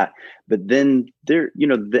to that. But then the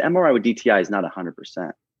MRI with DTI is not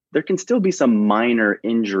 100%. There can still be some minor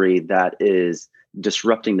injury that is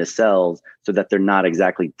disrupting the cells so that they're not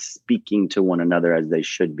exactly speaking to one another as they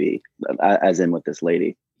should be, as in with this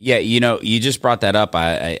lady. Yeah, you just brought that up.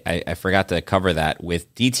 I forgot to cover that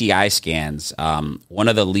with DTI scans. One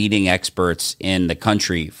of the leading experts in the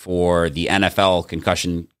country for the NFL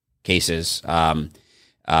concussion cases,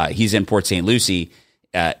 he's in Port St. Lucie.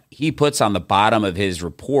 He puts on the bottom of his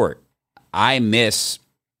report, I miss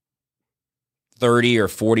 30 or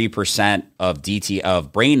 40%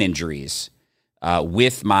 of brain injuries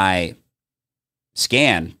with my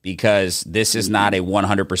scan, because this is not a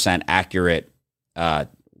 100% accurate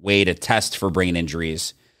way to test for brain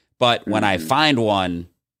injuries. But when I find one,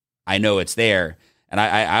 I know it's there. And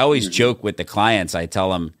I always joke with the clients. I tell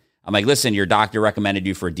them, I'm like, listen, your doctor recommended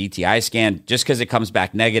you for a DTI scan. Just because it comes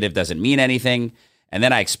back negative doesn't mean anything. And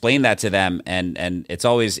then I explain that to them, and it's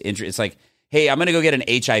always it's like, hey, I'm going to go get an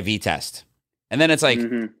HIV test. And then it's like,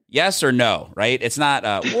 yes or no, right? It's not,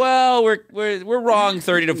 well, we're wrong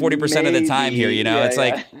 30 to 40% of the time here. It's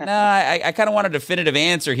like, no, I kind of want a definitive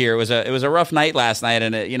answer here. It was a rough night last night,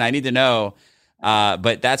 and I need to know.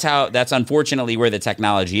 But that's unfortunately where the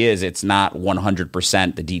technology is. It's not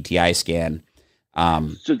 100% the DTI scan.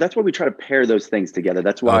 So that's why we try to pair those things together.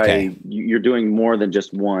 That's why you're doing more than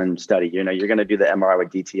just one study. You're going to do the MRI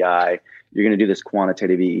with DTI. You're going to do this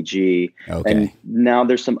quantitative EEG. Okay. And now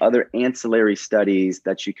there's some other ancillary studies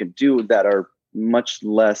that you could do that are much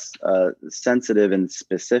less sensitive and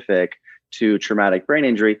specific to traumatic brain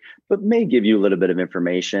injury, but may give you a little bit of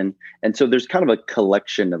information. And so there's kind of a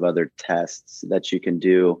collection of other tests that you can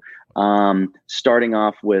do, starting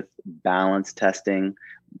off with balance testing.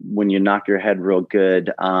 When you knock your head real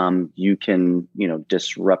good, you can,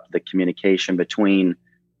 disrupt the communication between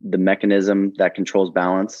the mechanism that controls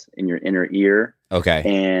balance in your inner ear,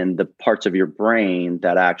 and the parts of your brain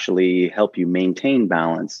that actually help you maintain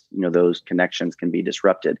balance. Those connections can be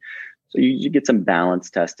disrupted. So you get some balance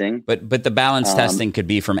testing. But the balance testing could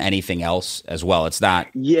be from anything else as well. It's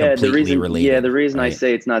not completely related. Yeah, the reason I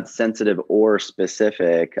say it's not sensitive or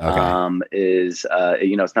specific is,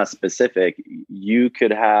 it's not specific. You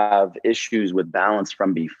could have issues with balance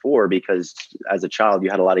from before because as a child you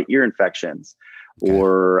had a lot of ear infections.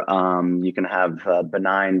 Or you can have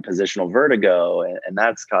benign positional vertigo, and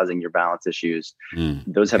that's causing your balance issues.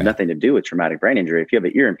 Those have nothing to do with traumatic brain injury. If you have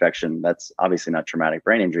an ear infection, that's obviously not traumatic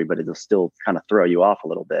brain injury, but it'll still kind of throw you off a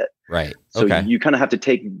little bit. Right. So you kind of have to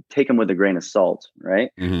take them with a grain of salt,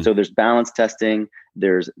 right? So there's balance testing.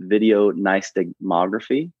 There's video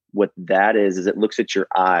nystagmography. What that is it looks at your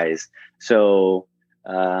eyes. So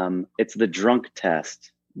it's the drunk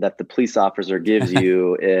test that the police officer gives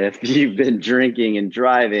you if you've been drinking and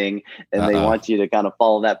driving, and they want you to kind of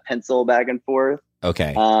follow that pencil back and forth.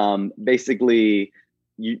 Basically,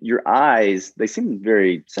 your eyes, they seem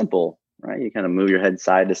very simple, right? You kind of move your head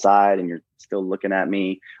side to side and you're still looking at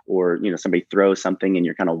me, or, somebody throws something and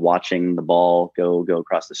you're kind of watching the ball go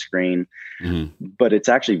across the screen. But it's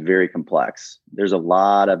actually very complex. There's a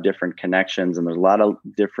lot of different connections, and there's a lot of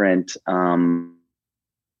different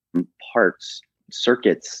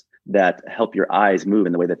circuits that help your eyes move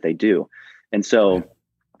in the way that they do. And so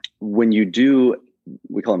when you do,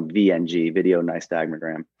 we call them VNG, video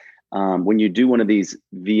nystagmogram. When you do one of these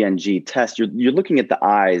VNG tests, you're looking at the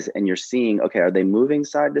eyes and you're seeing, okay, are they moving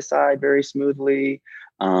side to side very smoothly?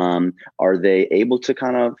 Are they able to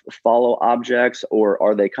kind of follow objects, or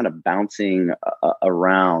are they kind of bouncing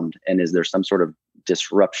around? And is there some sort of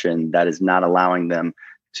disruption that is not allowing them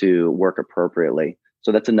to work appropriately?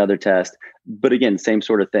 So that's another test. But again, same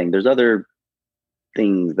sort of thing. There's other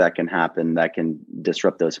things that can happen that can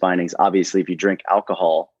disrupt those findings. Obviously, if you drink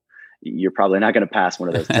alcohol, you're probably not going to pass one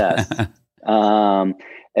of those tests. And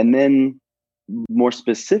then more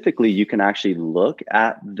specifically, you can actually look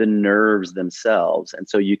at the nerves themselves. And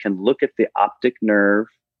so you can look at the optic nerve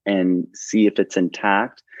and see if it's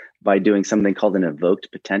intact by doing something called an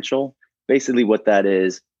evoked potential. Basically what that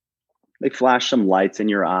is, they flash some lights in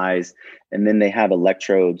your eyes, and then they have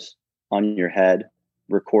electrodes on your head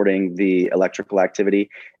recording the electrical activity.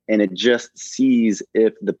 And it just sees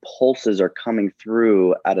if the pulses are coming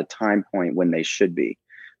through at a time point when they should be.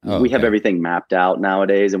 We have everything mapped out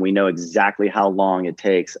nowadays, and we know exactly how long it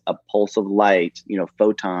takes a pulse of light,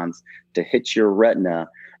 photons, to hit your retina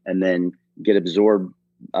and then get absorbed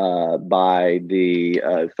by the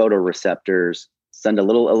photoreceptors send a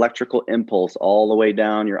little electrical impulse all the way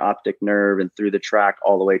down your optic nerve and through the tract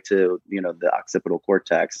all the way to, the occipital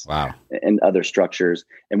cortex. Wow. And other structures.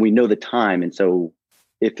 And we know the time. And so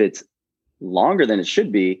if it's longer than it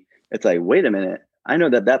should be, it's like, wait a minute, I know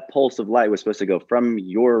that pulse of light was supposed to go from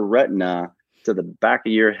your retina to the back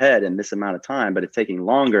of your head in this amount of time, but it's taking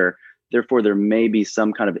longer. Therefore, there may be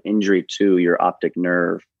some kind of injury to your optic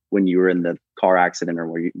nerve when you were in the car accident or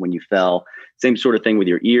when you fell. Same sort of thing with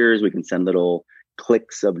your ears. We can send little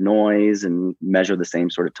clicks of noise and measure the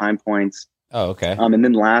same sort of time points. Oh, okay. And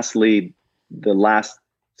then lastly, the last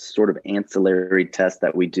sort of ancillary test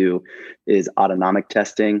that we do is autonomic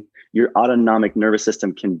testing. Your autonomic nervous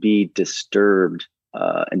system can be disturbed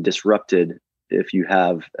and disrupted if you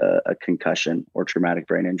have a concussion or traumatic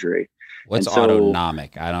brain injury. What's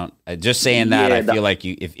autonomic? Just saying that, I feel like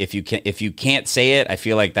if you can't say it, I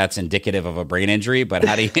feel like that's indicative of a brain injury. But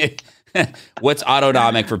how do you? What's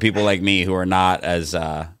autonomic for people like me who are not as?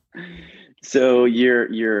 So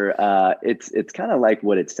it's kind of like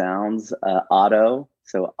what it sounds. Auto.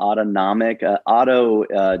 So autonomic.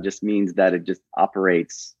 Auto just means that it just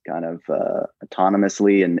operates kind of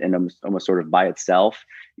autonomously and almost sort of by itself.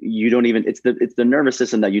 You don't even. It's the nervous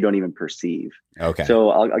system that you don't even perceive. Okay. So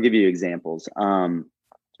I'll give you examples.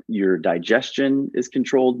 Your digestion is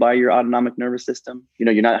controlled by your autonomic nervous system.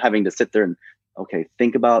 You're not having to sit there and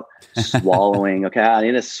think about swallowing. Okay, I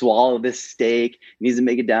need to swallow this steak. It needs to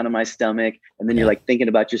make it down to my stomach. And then you're like thinking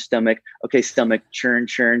about your stomach. Okay, stomach, churn,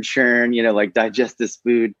 churn, churn, like digest this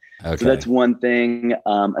food. Okay. So that's one thing.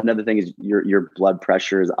 Another thing is your blood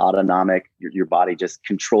pressure is autonomic. Your body just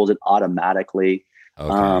controls it automatically.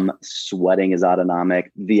 Okay. Sweating is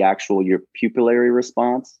autonomic. Your pupillary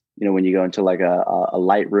response, when you go into like a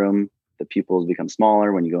light room, the pupils become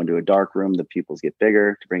smaller. When you go into a dark room, the pupils get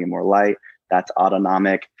bigger to bring in more light. That's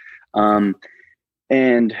autonomic. And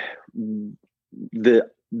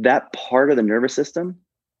that part of the nervous system,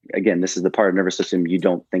 again, this is the part of the nervous system you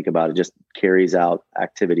don't think about. It just carries out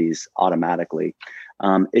activities automatically.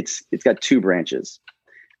 It's got two branches.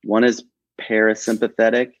 One is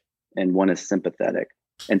parasympathetic and one is sympathetic.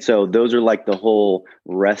 And so those are like the whole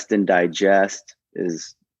rest and digest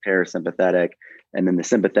is parasympathetic. And then the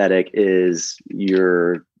sympathetic is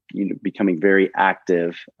your becoming very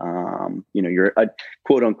active. You're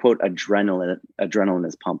quote unquote adrenaline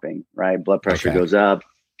is pumping, right? Blood pressure goes up.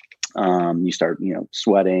 You start,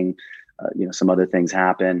 sweating, some other things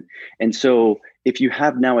happen. And so if you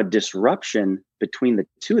have now a disruption between the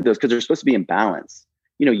two of those, because they're supposed to be in balance,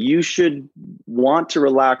 you should want to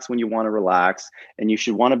relax when you want to relax, and you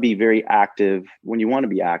should want to be very active when you want to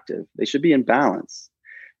be active. They should be in balance.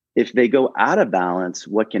 If they go out of balance,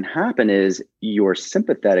 what can happen is your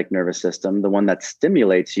sympathetic nervous system, the one that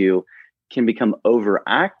stimulates you, can become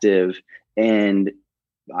overactive. And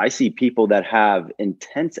I see people that have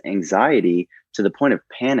intense anxiety to the point of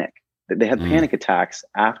panic, that they have panic attacks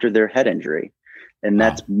after their head injury. And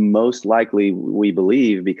that's most likely, we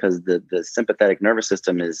believe, because the sympathetic nervous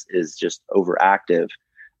system is just overactive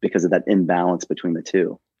because of that imbalance between the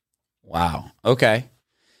two. Wow. Okay.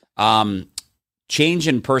 Change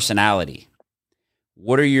in personality.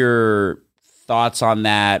 What are your thoughts on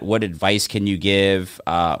that? What advice can you give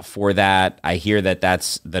for that? I hear that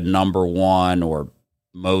that's the number one, or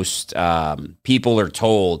most people are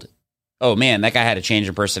told, oh man, that guy had a change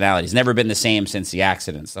in personality. He's never been the same since the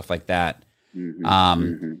accident, stuff like that.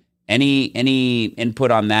 Any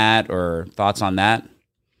input on that or thoughts on that?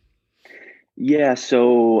 Yeah.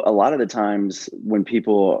 So a lot of the times when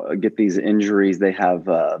people get these injuries, they have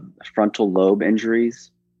frontal lobe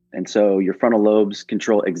injuries. And so your frontal lobes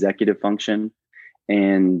control executive function.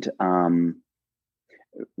 And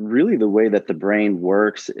really the way that the brain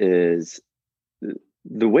works is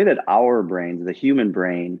the way that our brain, the human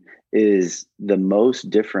brain, is the most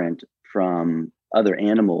different from other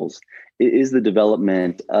animals. It is the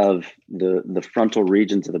development of the frontal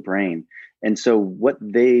regions of the brain. And so what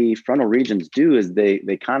frontal regions do is they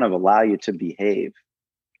kind of allow you to behave,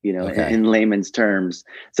 in layman's terms.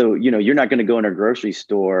 So, you're not going to go in a grocery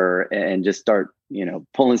store and just start,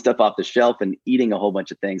 pulling stuff off the shelf and eating a whole bunch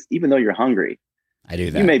of things, even though you're hungry. I do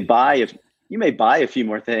that. You may buy a few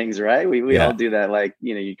more things, right? We all do that. Like,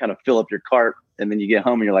 you kind of fill up your cart and then you get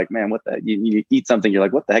home and you're like, man, what the, you eat something. You're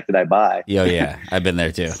like, what the heck did I buy? Yeah. I've been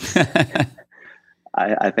there too.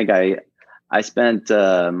 I think I spent,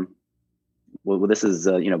 well, this is,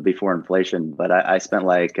 before inflation, but I spent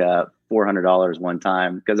like $400 one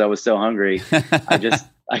time because I was so hungry.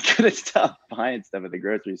 I couldn't stop buying stuff at the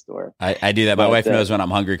grocery store. I do that. My wife knows when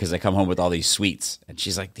I'm hungry because I come home with all these sweets and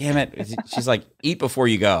she's like, damn it. She's like, eat before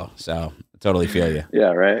you go. So I totally feel you.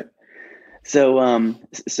 Yeah. Right. So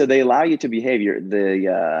they allow you to behave.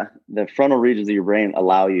 The frontal regions of your brain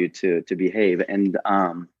allow you to behave, and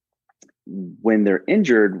when they're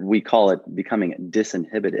injured, we call it becoming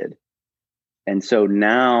disinhibited. And so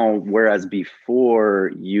now, whereas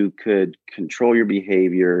before you could control your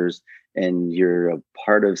behaviors and you're a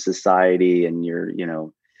part of society and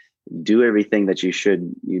do everything that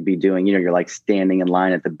you'd be doing, you're like standing in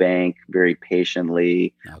line at the bank very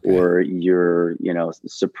patiently, Okay. or you're,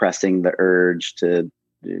 suppressing the urge to,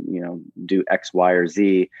 do X, Y, or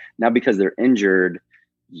Z. Now, because they're injured,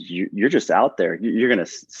 you're just out there. You're going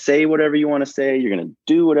to say whatever you want to say. You're going to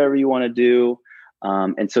do whatever you want to do.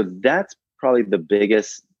 And so that's probably the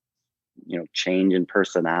biggest, change in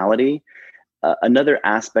personality. Another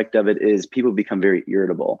aspect of it is people become very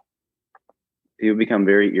irritable.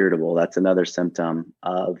 That's another symptom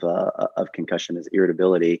of concussion, is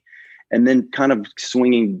irritability. And then kind of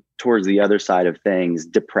swinging towards the other side of things,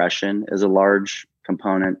 depression is a large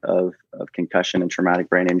component of concussion and traumatic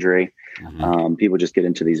brain injury. Mm-hmm. People just get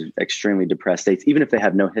into these extremely depressed states, even if they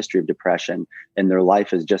have no history of depression and their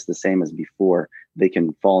life is just the same as before. They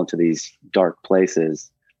can fall into these dark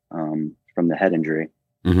places from the head injury.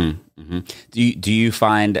 Mm-hmm. Mm-hmm. Do you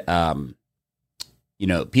find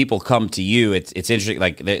people come to you? It's interesting.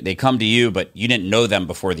 Like they come to you, but you didn't know them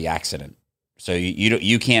before the accident, so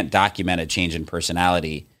you can't document a change in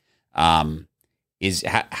personality.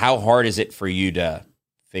 How hard is it for you to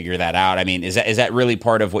figure that out? I mean, is that really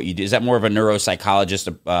part of what you do? Is that more of a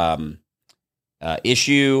neuropsychologist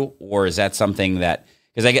issue, or is that something that,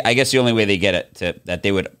 because I guess the only way they get it that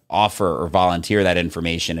they would offer or volunteer that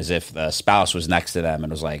information is if the spouse was next to them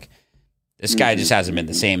and was like, this guy just hasn't been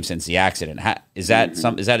the same since the accident. Is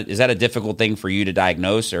that a difficult thing for you to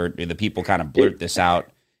diagnose, or do the people kind of blurt this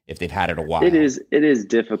out if they've had it a while? It is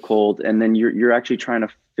difficult, and then you're actually trying to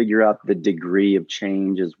figure out the degree of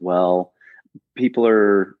change as well. People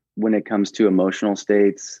are, when it comes to emotional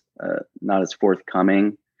states, not as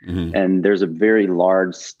forthcoming, Mm-hmm. and there's a very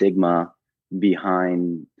large stigma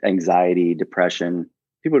behind anxiety, depression.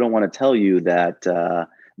 People don't want to tell you that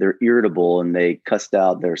they're irritable and they cussed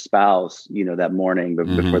out their spouse, that morning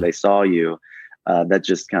before they saw you. That's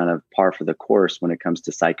just kind of par for the course when it comes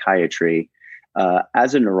to psychiatry.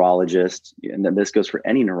 As a neurologist, and then this goes for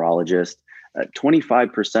any neurologist,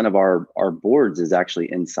 25% of our boards is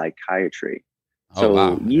actually in psychiatry. Oh,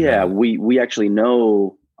 wow. We actually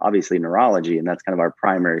know, obviously, neurology, and that's kind of our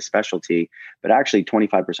primary specialty, but actually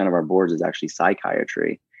 25% of our boards is actually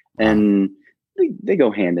psychiatry. Wow. And they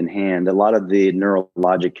go hand in hand. A lot of the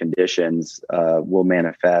neurologic conditions will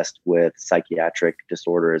manifest with psychiatric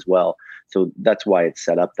disorder as well. So that's why it's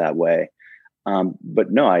set up that way.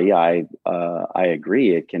 But no, I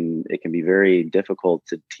agree. It can be very difficult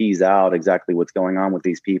to tease out exactly what's going on with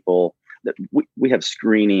these people. That we have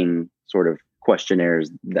screening sort of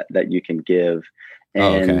questionnaires that you can give,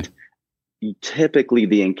 and typically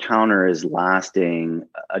the encounter is lasting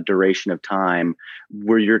a duration of time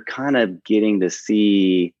where you're kind of getting to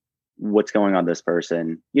see what's going on with this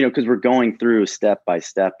person, because we're going through step by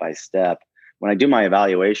step by step. When I do my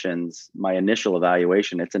evaluations, my initial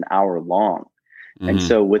evaluation, it's an hour long. Mm-hmm. And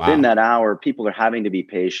so within that hour, people are having to be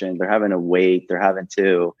patient. They're having to wait. They're having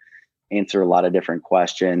to answer a lot of different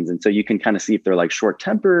questions. And so you can kind of see if they're like short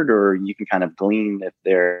tempered, or you can kind of glean if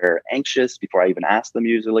they're anxious before I even ask them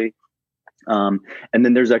usually. And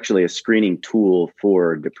then there's actually a screening tool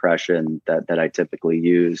for depression that I typically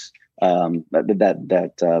use,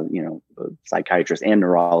 psychiatrists and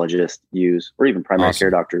neurologists use, or even primary care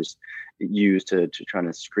doctors use to try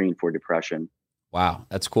to screen for depression. Wow,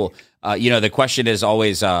 that's cool. The question is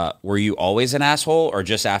always, were you always an asshole or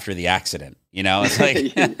just after the accident? It's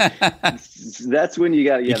like that's when you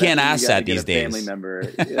got. You can't ask that these days. Family member,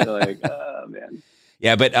 like, oh man.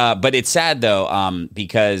 Yeah, but it's sad though,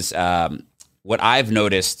 because what I've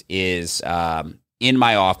noticed is in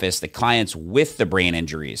my office, the clients with the brain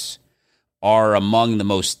injuries are among the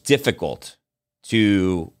most difficult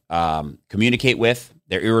to communicate with.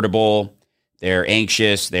 They're irritable. They're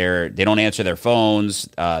anxious. They don't answer their phones.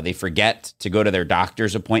 They forget to go to their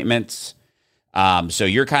doctor's appointments. So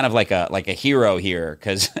you're kind of like a hero here,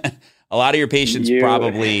 because a lot of your patients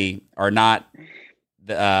probably are not.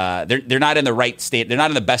 They're not in the right state. They're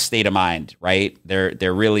not in the best state of mind, right?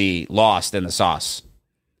 They're really lost in the sauce.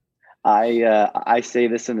 I say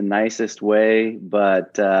this in the nicest way,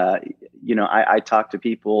 but I talk to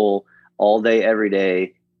people all day, every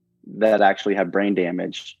day that actually have brain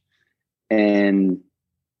damage. And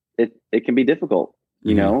it can be difficult,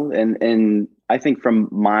 and I think from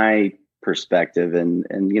my perspective, and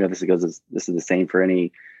this is the same for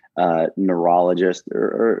any neurologist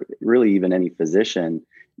or really even any physician,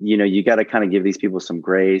 you got to kind of give these people some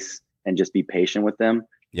grace and just be patient with them.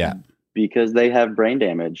 Yeah. Because they have brain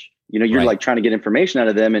damage. You're like trying to get information out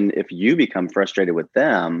of them. And if you become frustrated with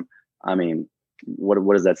them, I mean, what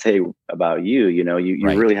does that say about you? You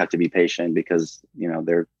really have to be patient because,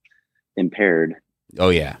 they're impaired. Oh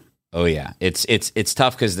yeah. It's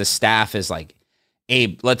tough because the staff is like,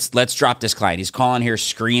 Abe, let's drop this client. He's calling here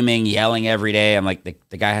screaming, yelling every day. I'm like,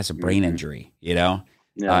 the guy has a brain injury, Yeah.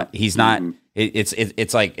 He's not,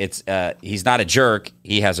 it's like, he's not a jerk.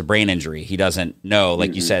 He has a brain injury. He doesn't know,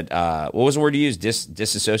 like you said, what was the word you used?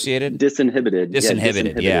 Disassociated?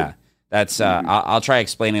 Disinhibited. Yeah. That's, I'll try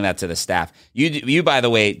explaining that to the staff. You, by the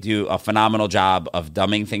way, do a phenomenal job of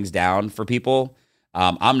dumbing things down for people.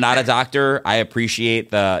 I'm not a doctor. I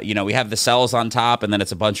appreciate we have the cells on top and then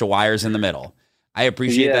it's a bunch of wires in the middle. I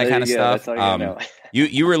appreciate that kind of stuff.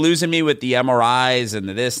 You were losing me with the MRIs and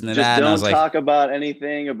the this and the just that. Don't and I was talk about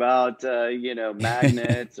anything about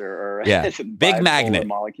magnets or big magnet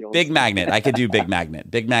molecules. Big magnet. I could do big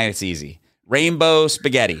magnet. Big magnet's easy. Rainbow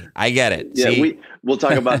spaghetti. I get it. Yeah, see? We'll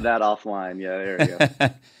talk about that offline. Yeah, there you go.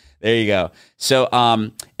 There you go. So,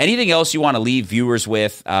 anything else you want to leave viewers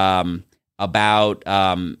with about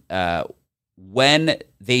when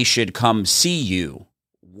they should come see you?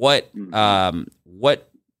 What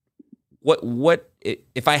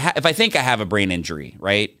if I think I have a brain injury,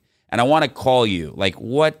 right? And I want to call you, like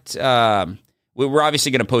what, we're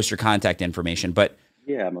obviously going to post your contact information, but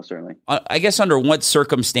yeah, most certainly. I guess under what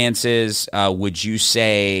circumstances would you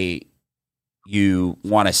say you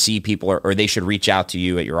want to see people or they should reach out to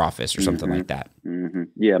you at your office or something like that?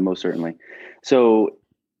 Yeah, most certainly. So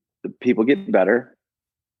people get better.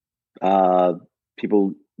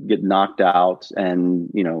 People get knocked out and,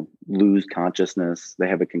 lose consciousness. They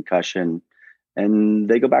have a concussion and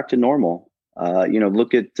they go back to normal.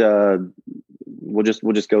 Look at, we'll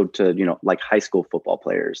just go to, like high school football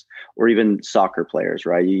players or even soccer players,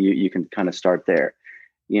 right? You can kind of start there.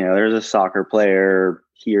 There's a soccer player,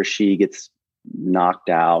 he or she gets knocked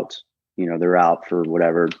out, they're out for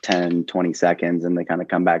whatever, 10, 20 seconds and they kind of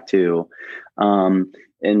come back to,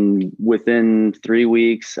 and within 3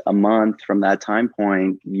 weeks, a month from that time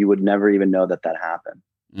point, you would never even know that happened.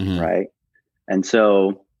 Right. And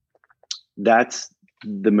so that's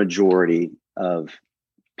the majority of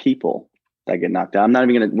people that get knocked out.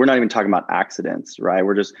 We're not even talking about accidents, right?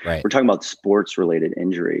 We're talking about sports related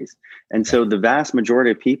injuries. And so the vast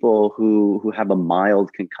majority of people who have a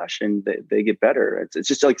mild concussion, they get better. It's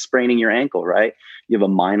just like spraining your ankle, right? You have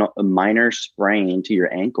a minor sprain to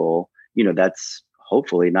your ankle, that's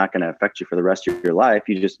hopefully not going to affect you for the rest of your life.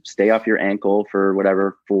 You just stay off your ankle for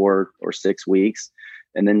whatever, 4 or 6 weeks,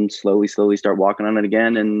 and then slowly start walking on it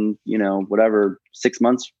again. And, whatever, 6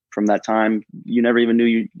 months from that time, you never even knew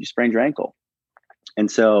you sprained your ankle. And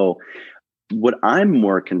so what I'm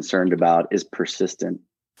more concerned about is persistent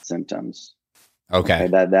symptoms. Okay.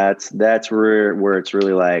 That's where it's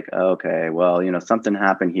really like, okay, well, something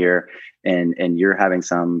happened here and you're having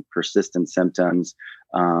some persistent symptoms.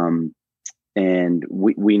 And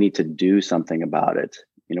we need to do something about it.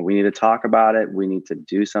 We need to talk about it. We need to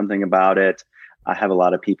do something about it. I have a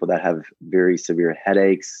lot of people that have very severe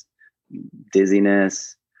headaches,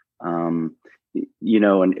 dizziness, and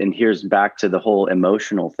here's back to the whole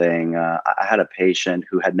emotional thing. I had a patient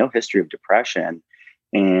who had no history of depression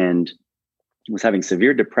and was having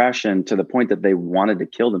severe depression to the point that they wanted to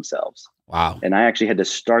kill themselves. Wow. And I actually had to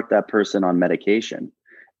start that person on medication.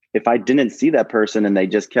 If I didn't see that person and they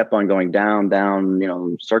just kept on going down,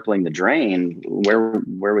 circling the drain,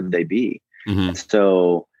 where would they be?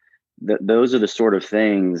 So those are the sort of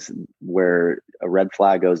things where a red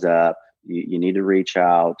flag goes up. You need to reach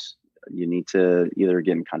out. You need to either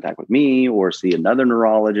get in contact with me or see another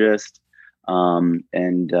neurologist, and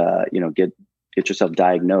get yourself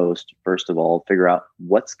diagnosed. First of all, figure out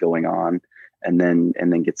what's going on, and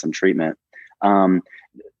then get some treatment.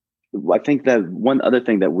 I think that one other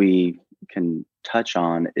thing that we can touch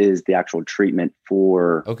on is the actual treatment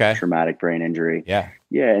for traumatic brain injury. Yeah.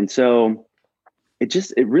 And so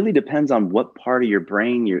it really depends on what part of your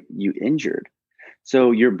brain you injured.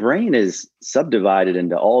 So your brain is subdivided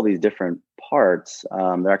into all these different parts.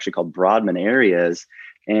 They're actually called Brodmann areas,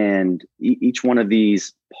 and each one of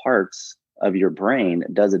these parts of your brain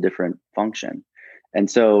does a different function. And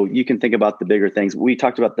so you can think about the bigger things. We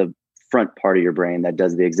talked about the front part of your brain that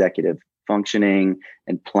does the executive functioning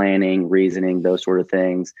and planning, reasoning, those sort of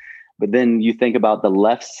things. But then you think about the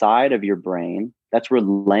left side of your brain. That's where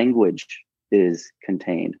language is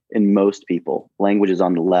contained in most people. Language is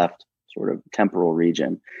on the left sort of temporal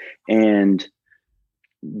region. And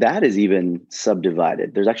that is even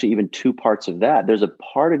subdivided. There's actually even two parts of that. There's a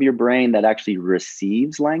part of your brain that actually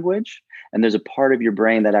receives language, and there's a part of your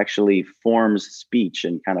brain that actually forms speech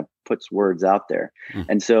and kind of puts words out there. Mm.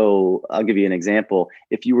 And so I'll give you an example.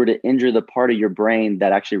 If you were to injure the part of your brain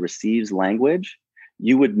that actually receives language,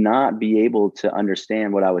 you would not be able to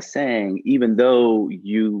understand what I was saying, even though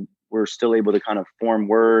you were still able to kind of form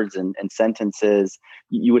words and sentences.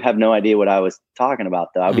 You would have no idea what I was talking about,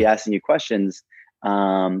 though. I'd be asking you questions,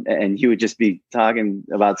 and you would just be talking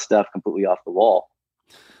about stuff completely off the wall.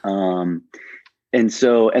 And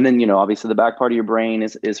then, obviously the back part of your brain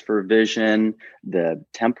is for vision. The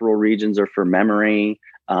temporal regions are for memory.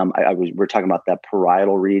 We're talking about that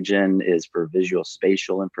parietal region is for visual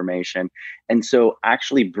spatial information. And so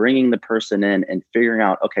actually bringing the person in and figuring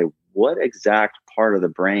out, okay, what exact part of the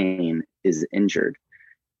brain is injured?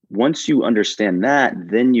 Once you understand that,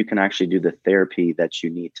 then you can actually do the therapy that you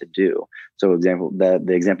need to do. So the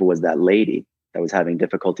example was that lady that was having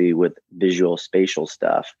difficulty with visual spatial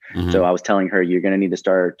stuff. Mm-hmm. So I was telling her, you're going to need to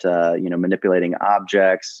start, manipulating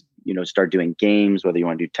objects, start doing games, whether you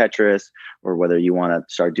want to do Tetris or whether you want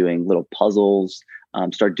to start doing little puzzles,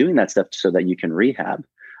 start doing that stuff so that you can rehab.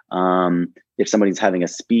 If somebody's having a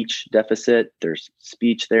speech deficit, there's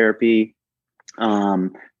speech therapy.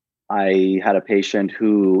 I had a patient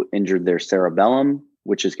who injured their cerebellum,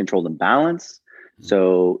 which is controlled in balance.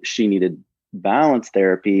 So she needed balance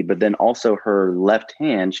therapy, but then also her left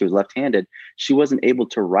hand, she was left-handed. She wasn't able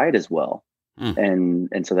to write as well.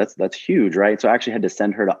 And so that's huge, right? So I actually had to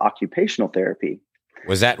send her to occupational therapy.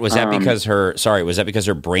 Was that because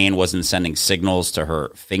her brain wasn't sending signals to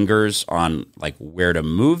her fingers on like where to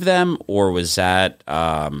move them, or was that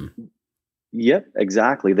Yep,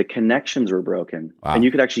 exactly. The connections were broken. Wow. And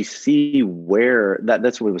you could actually see where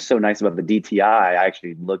that's what was so nice about the DTI. I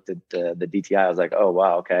actually looked at the DTI. I was like, oh,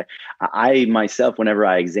 wow. Okay. I myself, whenever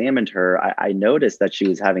I examined her, I noticed that she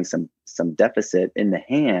was having some deficit in the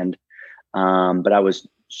hand. But I was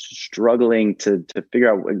struggling to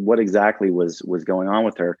figure out what exactly was going on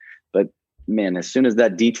with her. But man, as soon as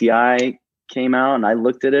that DTI came out and I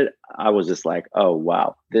looked at it, I was just like, oh,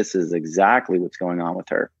 wow, this is exactly what's going on with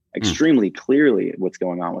her. Extremely clearly what's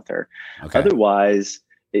going on with her. Okay. Otherwise,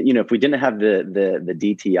 if we didn't have the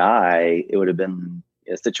DTI, it would have been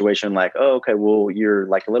a situation like, oh, okay, well, you're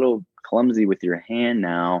like a little clumsy with your hand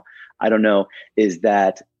now. I don't know. Is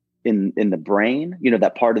that in the brain,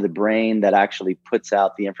 that part of the brain that actually puts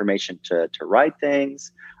out the information to write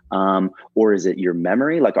things? Or is it your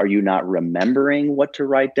memory? Like, are you not remembering what to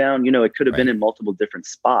write down? It could have been in multiple different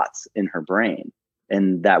spots in her brain,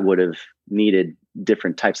 and that would have needed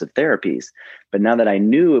different types of therapies. But now that I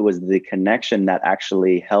knew it was the connection that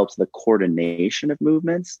actually helps the coordination of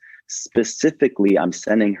movements, specifically, I'm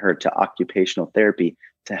sending her to occupational therapy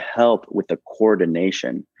to help with the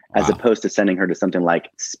coordination, as opposed to sending her to something like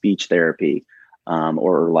speech therapy,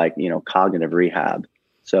 or like, cognitive rehab.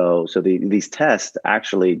 So these tests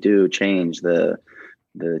actually do change the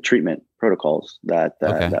treatment protocols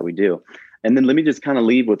that we do. And then let me just kind of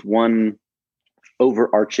leave with one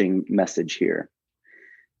overarching message here.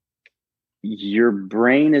 Your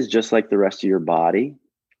brain is just like the rest of your body.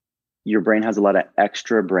 Your brain has a lot of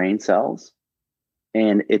extra brain cells,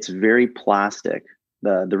 and it's very plastic.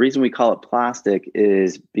 The reason we call it plastic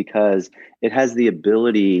is because it has the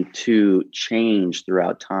ability to change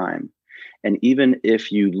throughout time. And even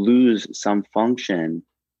if you lose some function,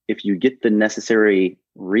 if you get the necessary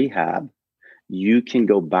rehab, you can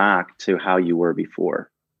go back to how you were before.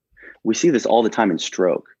 We see this all the time in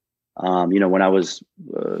stroke. When I was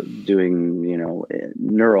doing,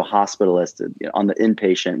 neuro hospitalist on the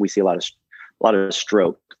inpatient, we see a lot of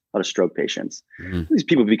stroke patients. Mm-hmm. These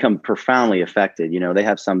people become profoundly affected. They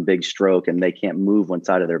have some big stroke and they can't move one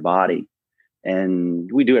side of their body. And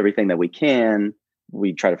we do everything that we can.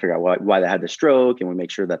 We try to figure out why they had the stroke, and we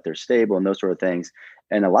make sure that they're stable and those sort of things.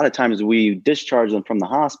 And a lot of times we discharge them from the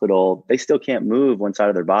hospital, they still can't move one side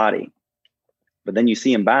of their body. But then you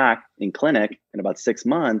see them back in clinic in about 6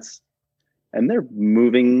 months, and they're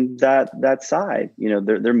moving that side.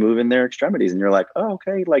 They're moving their extremities, and you're like, oh,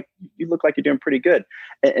 okay, like you look like you're doing pretty good.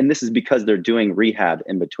 And this is because they're doing rehab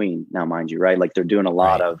in between now, mind you, right? Like they're doing a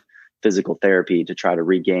lot of physical therapy to try to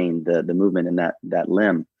regain the movement in that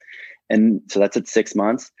limb. And so that's at 6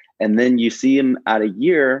 months. And then you see them at a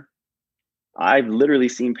year. I've literally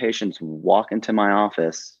seen patients walk into my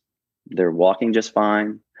office. They're walking just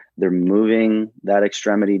fine. They're moving that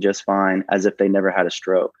extremity just fine, as if they never had a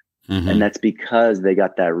stroke. Mm-hmm. And that's because they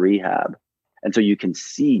got that rehab. And so you can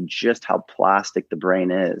see just how plastic the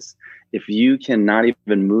brain is. If you cannot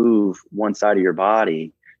even move one side of your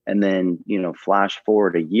body, and then, flash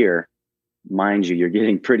forward a year, mind you, you're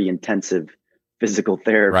getting pretty intensive physical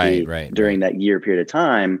therapy during that year period of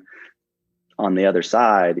time. On the other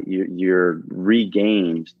side, you're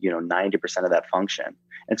regained, 90% of that function.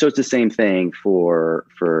 And so it's the same thing for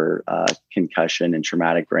concussion and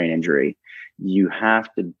traumatic brain injury. You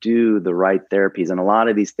have to do the right therapies. And a lot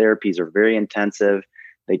of these therapies are very intensive.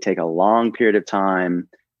 They take a long period of time,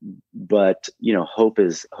 but hope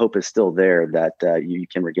is still there that you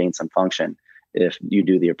can regain some function if you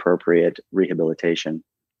do the appropriate rehabilitation.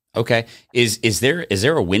 Okay. Is there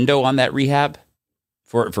a window on that rehab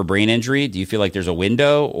for brain injury? Do you feel like there's a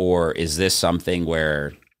window, or is this something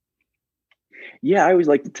where? Yeah, I always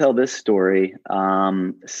like to tell this story.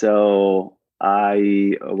 So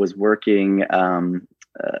I was working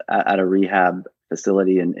at a rehab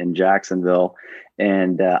facility in Jacksonville,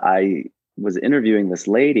 and I was interviewing this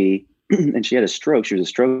lady, and she had a stroke. She was a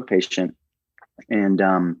stroke patient, and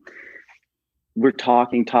we're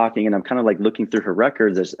talking, and I'm kind of like looking through her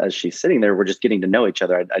records as she's sitting there. We're just getting to know each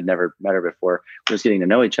other. I'd never met her before. We're just getting to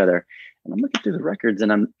know each other, and I'm looking through the records,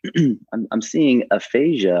 and I'm seeing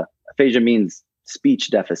aphasia. Aphasia means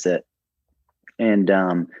speech deficit, and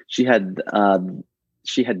she had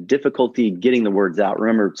difficulty getting the words out.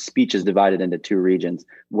 Remember, speech is divided into two regions: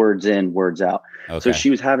 words in, words out. Okay. So she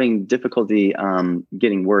was having difficulty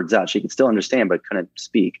getting words out. She could still understand, but couldn't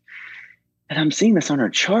speak. And I'm seeing this on her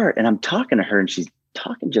chart, and I'm talking to her, and she's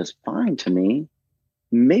talking just fine to me.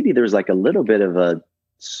 Maybe there's like a little bit of a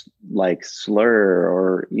like slur,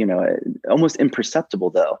 or almost imperceptible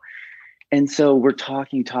though. And so we're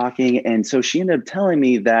talking, and so she ended up telling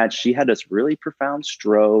me that she had this really profound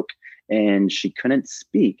stroke and she couldn't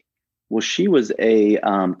speak. Well, she was a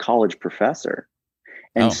college professor.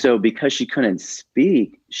 And so because she couldn't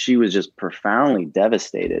speak, she was just profoundly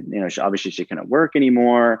devastated. Obviously she couldn't work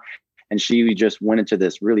anymore. And she just went into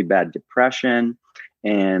this really bad depression.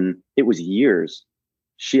 And it was years.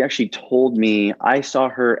 She actually told me, I saw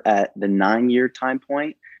her at the 9-year time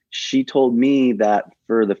point. She told me that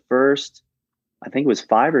for the first, I think it was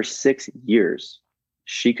 5 or 6 years,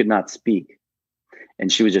 she could not speak.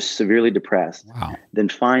 And she was just severely depressed. Wow. Then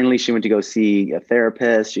finally, she went to go see a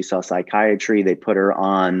therapist. She saw psychiatry. They put her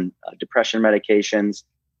on depression medications,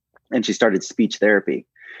 and she started speech therapy.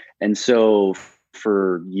 And so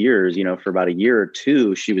for years, for about a year or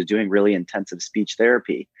two, she was doing really intensive speech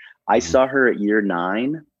therapy. I saw her at year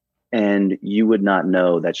 9, and you would not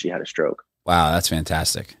know that she had a stroke. Wow, that's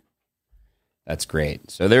fantastic. That's great.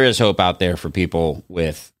 So there is hope out there for people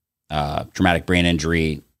with traumatic brain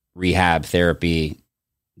injury, rehab therapy.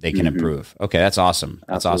 They can improve. Okay, that's awesome.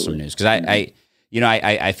 That's awesome news. Because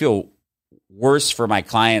I feel worse for my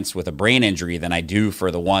clients with a brain injury than I do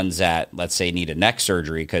for the ones that, let's say, need a neck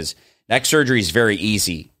surgery, because neck surgery is very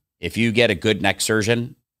easy. If you get a good neck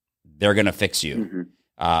surgeon, they're going to fix you.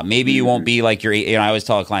 Maybe you won't be like I always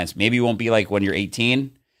tell clients, maybe you won't be like when you're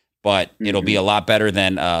 18, but it'll be a lot better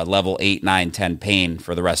than level 8, 9, 10 pain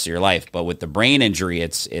for the rest of your life. But with the brain injury,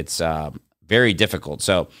 it's very difficult.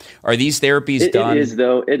 So are these therapies done? It is,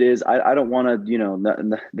 though. It is. I don't want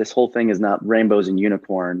to, this whole thing is not rainbows and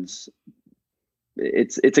unicorns.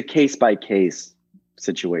 It's a case by case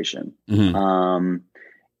situation.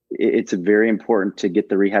 It's very important to get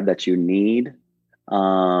the rehab that you need.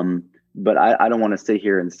 But I don't want to sit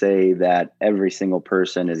here and say that every single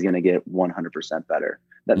person is going to get 100% better.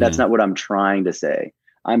 That's not what I'm trying to say.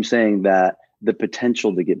 I'm saying that the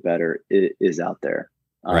potential to get better is out there.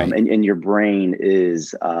 Right. And your brain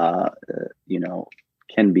is, can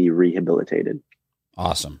be rehabilitated.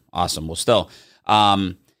 Awesome. Well, still,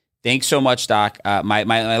 thanks so much, Doc. My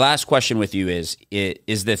last question with you is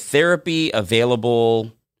the therapy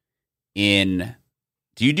available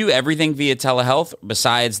do you do everything via telehealth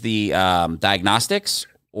besides the diagnostics?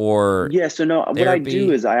 Or yeah, so no, therapy? What I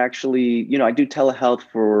do is I actually, I do telehealth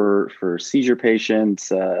for seizure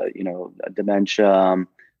patients, dementia,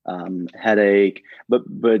 headache,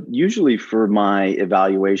 but usually for my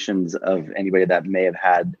evaluations of anybody that may have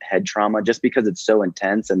had head trauma, just because it's so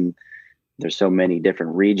intense and there's so many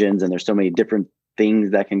different regions and there's so many different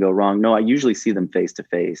things that can go wrong. No, I usually see them face to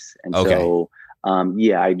face. And so,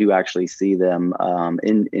 I do actually see them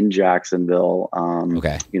in Jacksonville.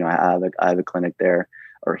 I have a clinic there,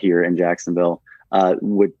 or here in Jacksonville,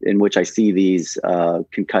 in which I see these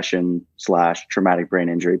concussion / traumatic brain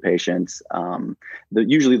injury patients.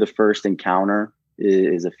 Usually the first encounter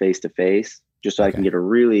is a face-to-face, just so I can get a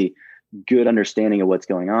really good understanding of what's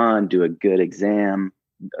going on, do a good exam,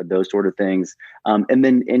 those sort of things. And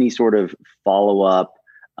then any sort of follow-up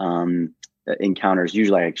encounters,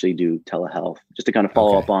 usually I actually do telehealth, just to kind of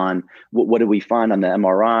follow up on what did we find on the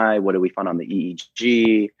MRI? What did we find on the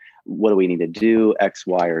EEG? What do we need to do? X,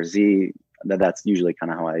 Y, or Z. that's usually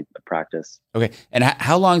kind of how I practice. Okay. And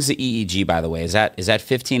how long is the EEG, by the way? Is that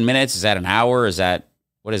 15 minutes? Is that an hour?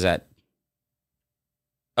 What is that?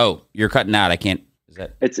 Oh, you're cutting out. I can't. Is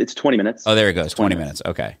that? It's 20 minutes. Oh, there it goes. 20 minutes.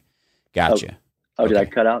 Okay. Gotcha. Oh, okay. Did I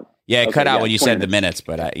cut out? Yeah, it okay, cut out when you said minutes. the minutes,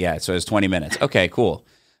 but yeah, so it's 20 minutes. Okay, cool.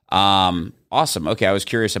 Awesome. Okay, I was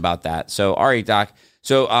curious about that. So, all right, Doc.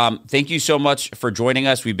 So, thank you so much for joining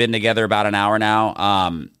us. We've been together about an hour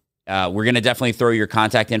now. We're going to definitely throw your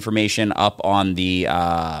contact information up on the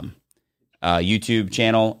YouTube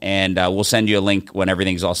channel, and we'll send you a link when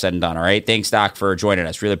everything's all said and done. All right. Thanks, Doc, for joining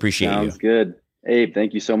us. Really appreciate you. Sounds good. Abe,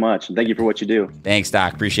 thank you so much. And thank you for what you do. Thanks,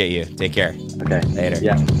 Doc. Appreciate you. Take care. Okay. Later.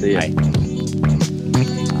 Yeah. See you. Bye.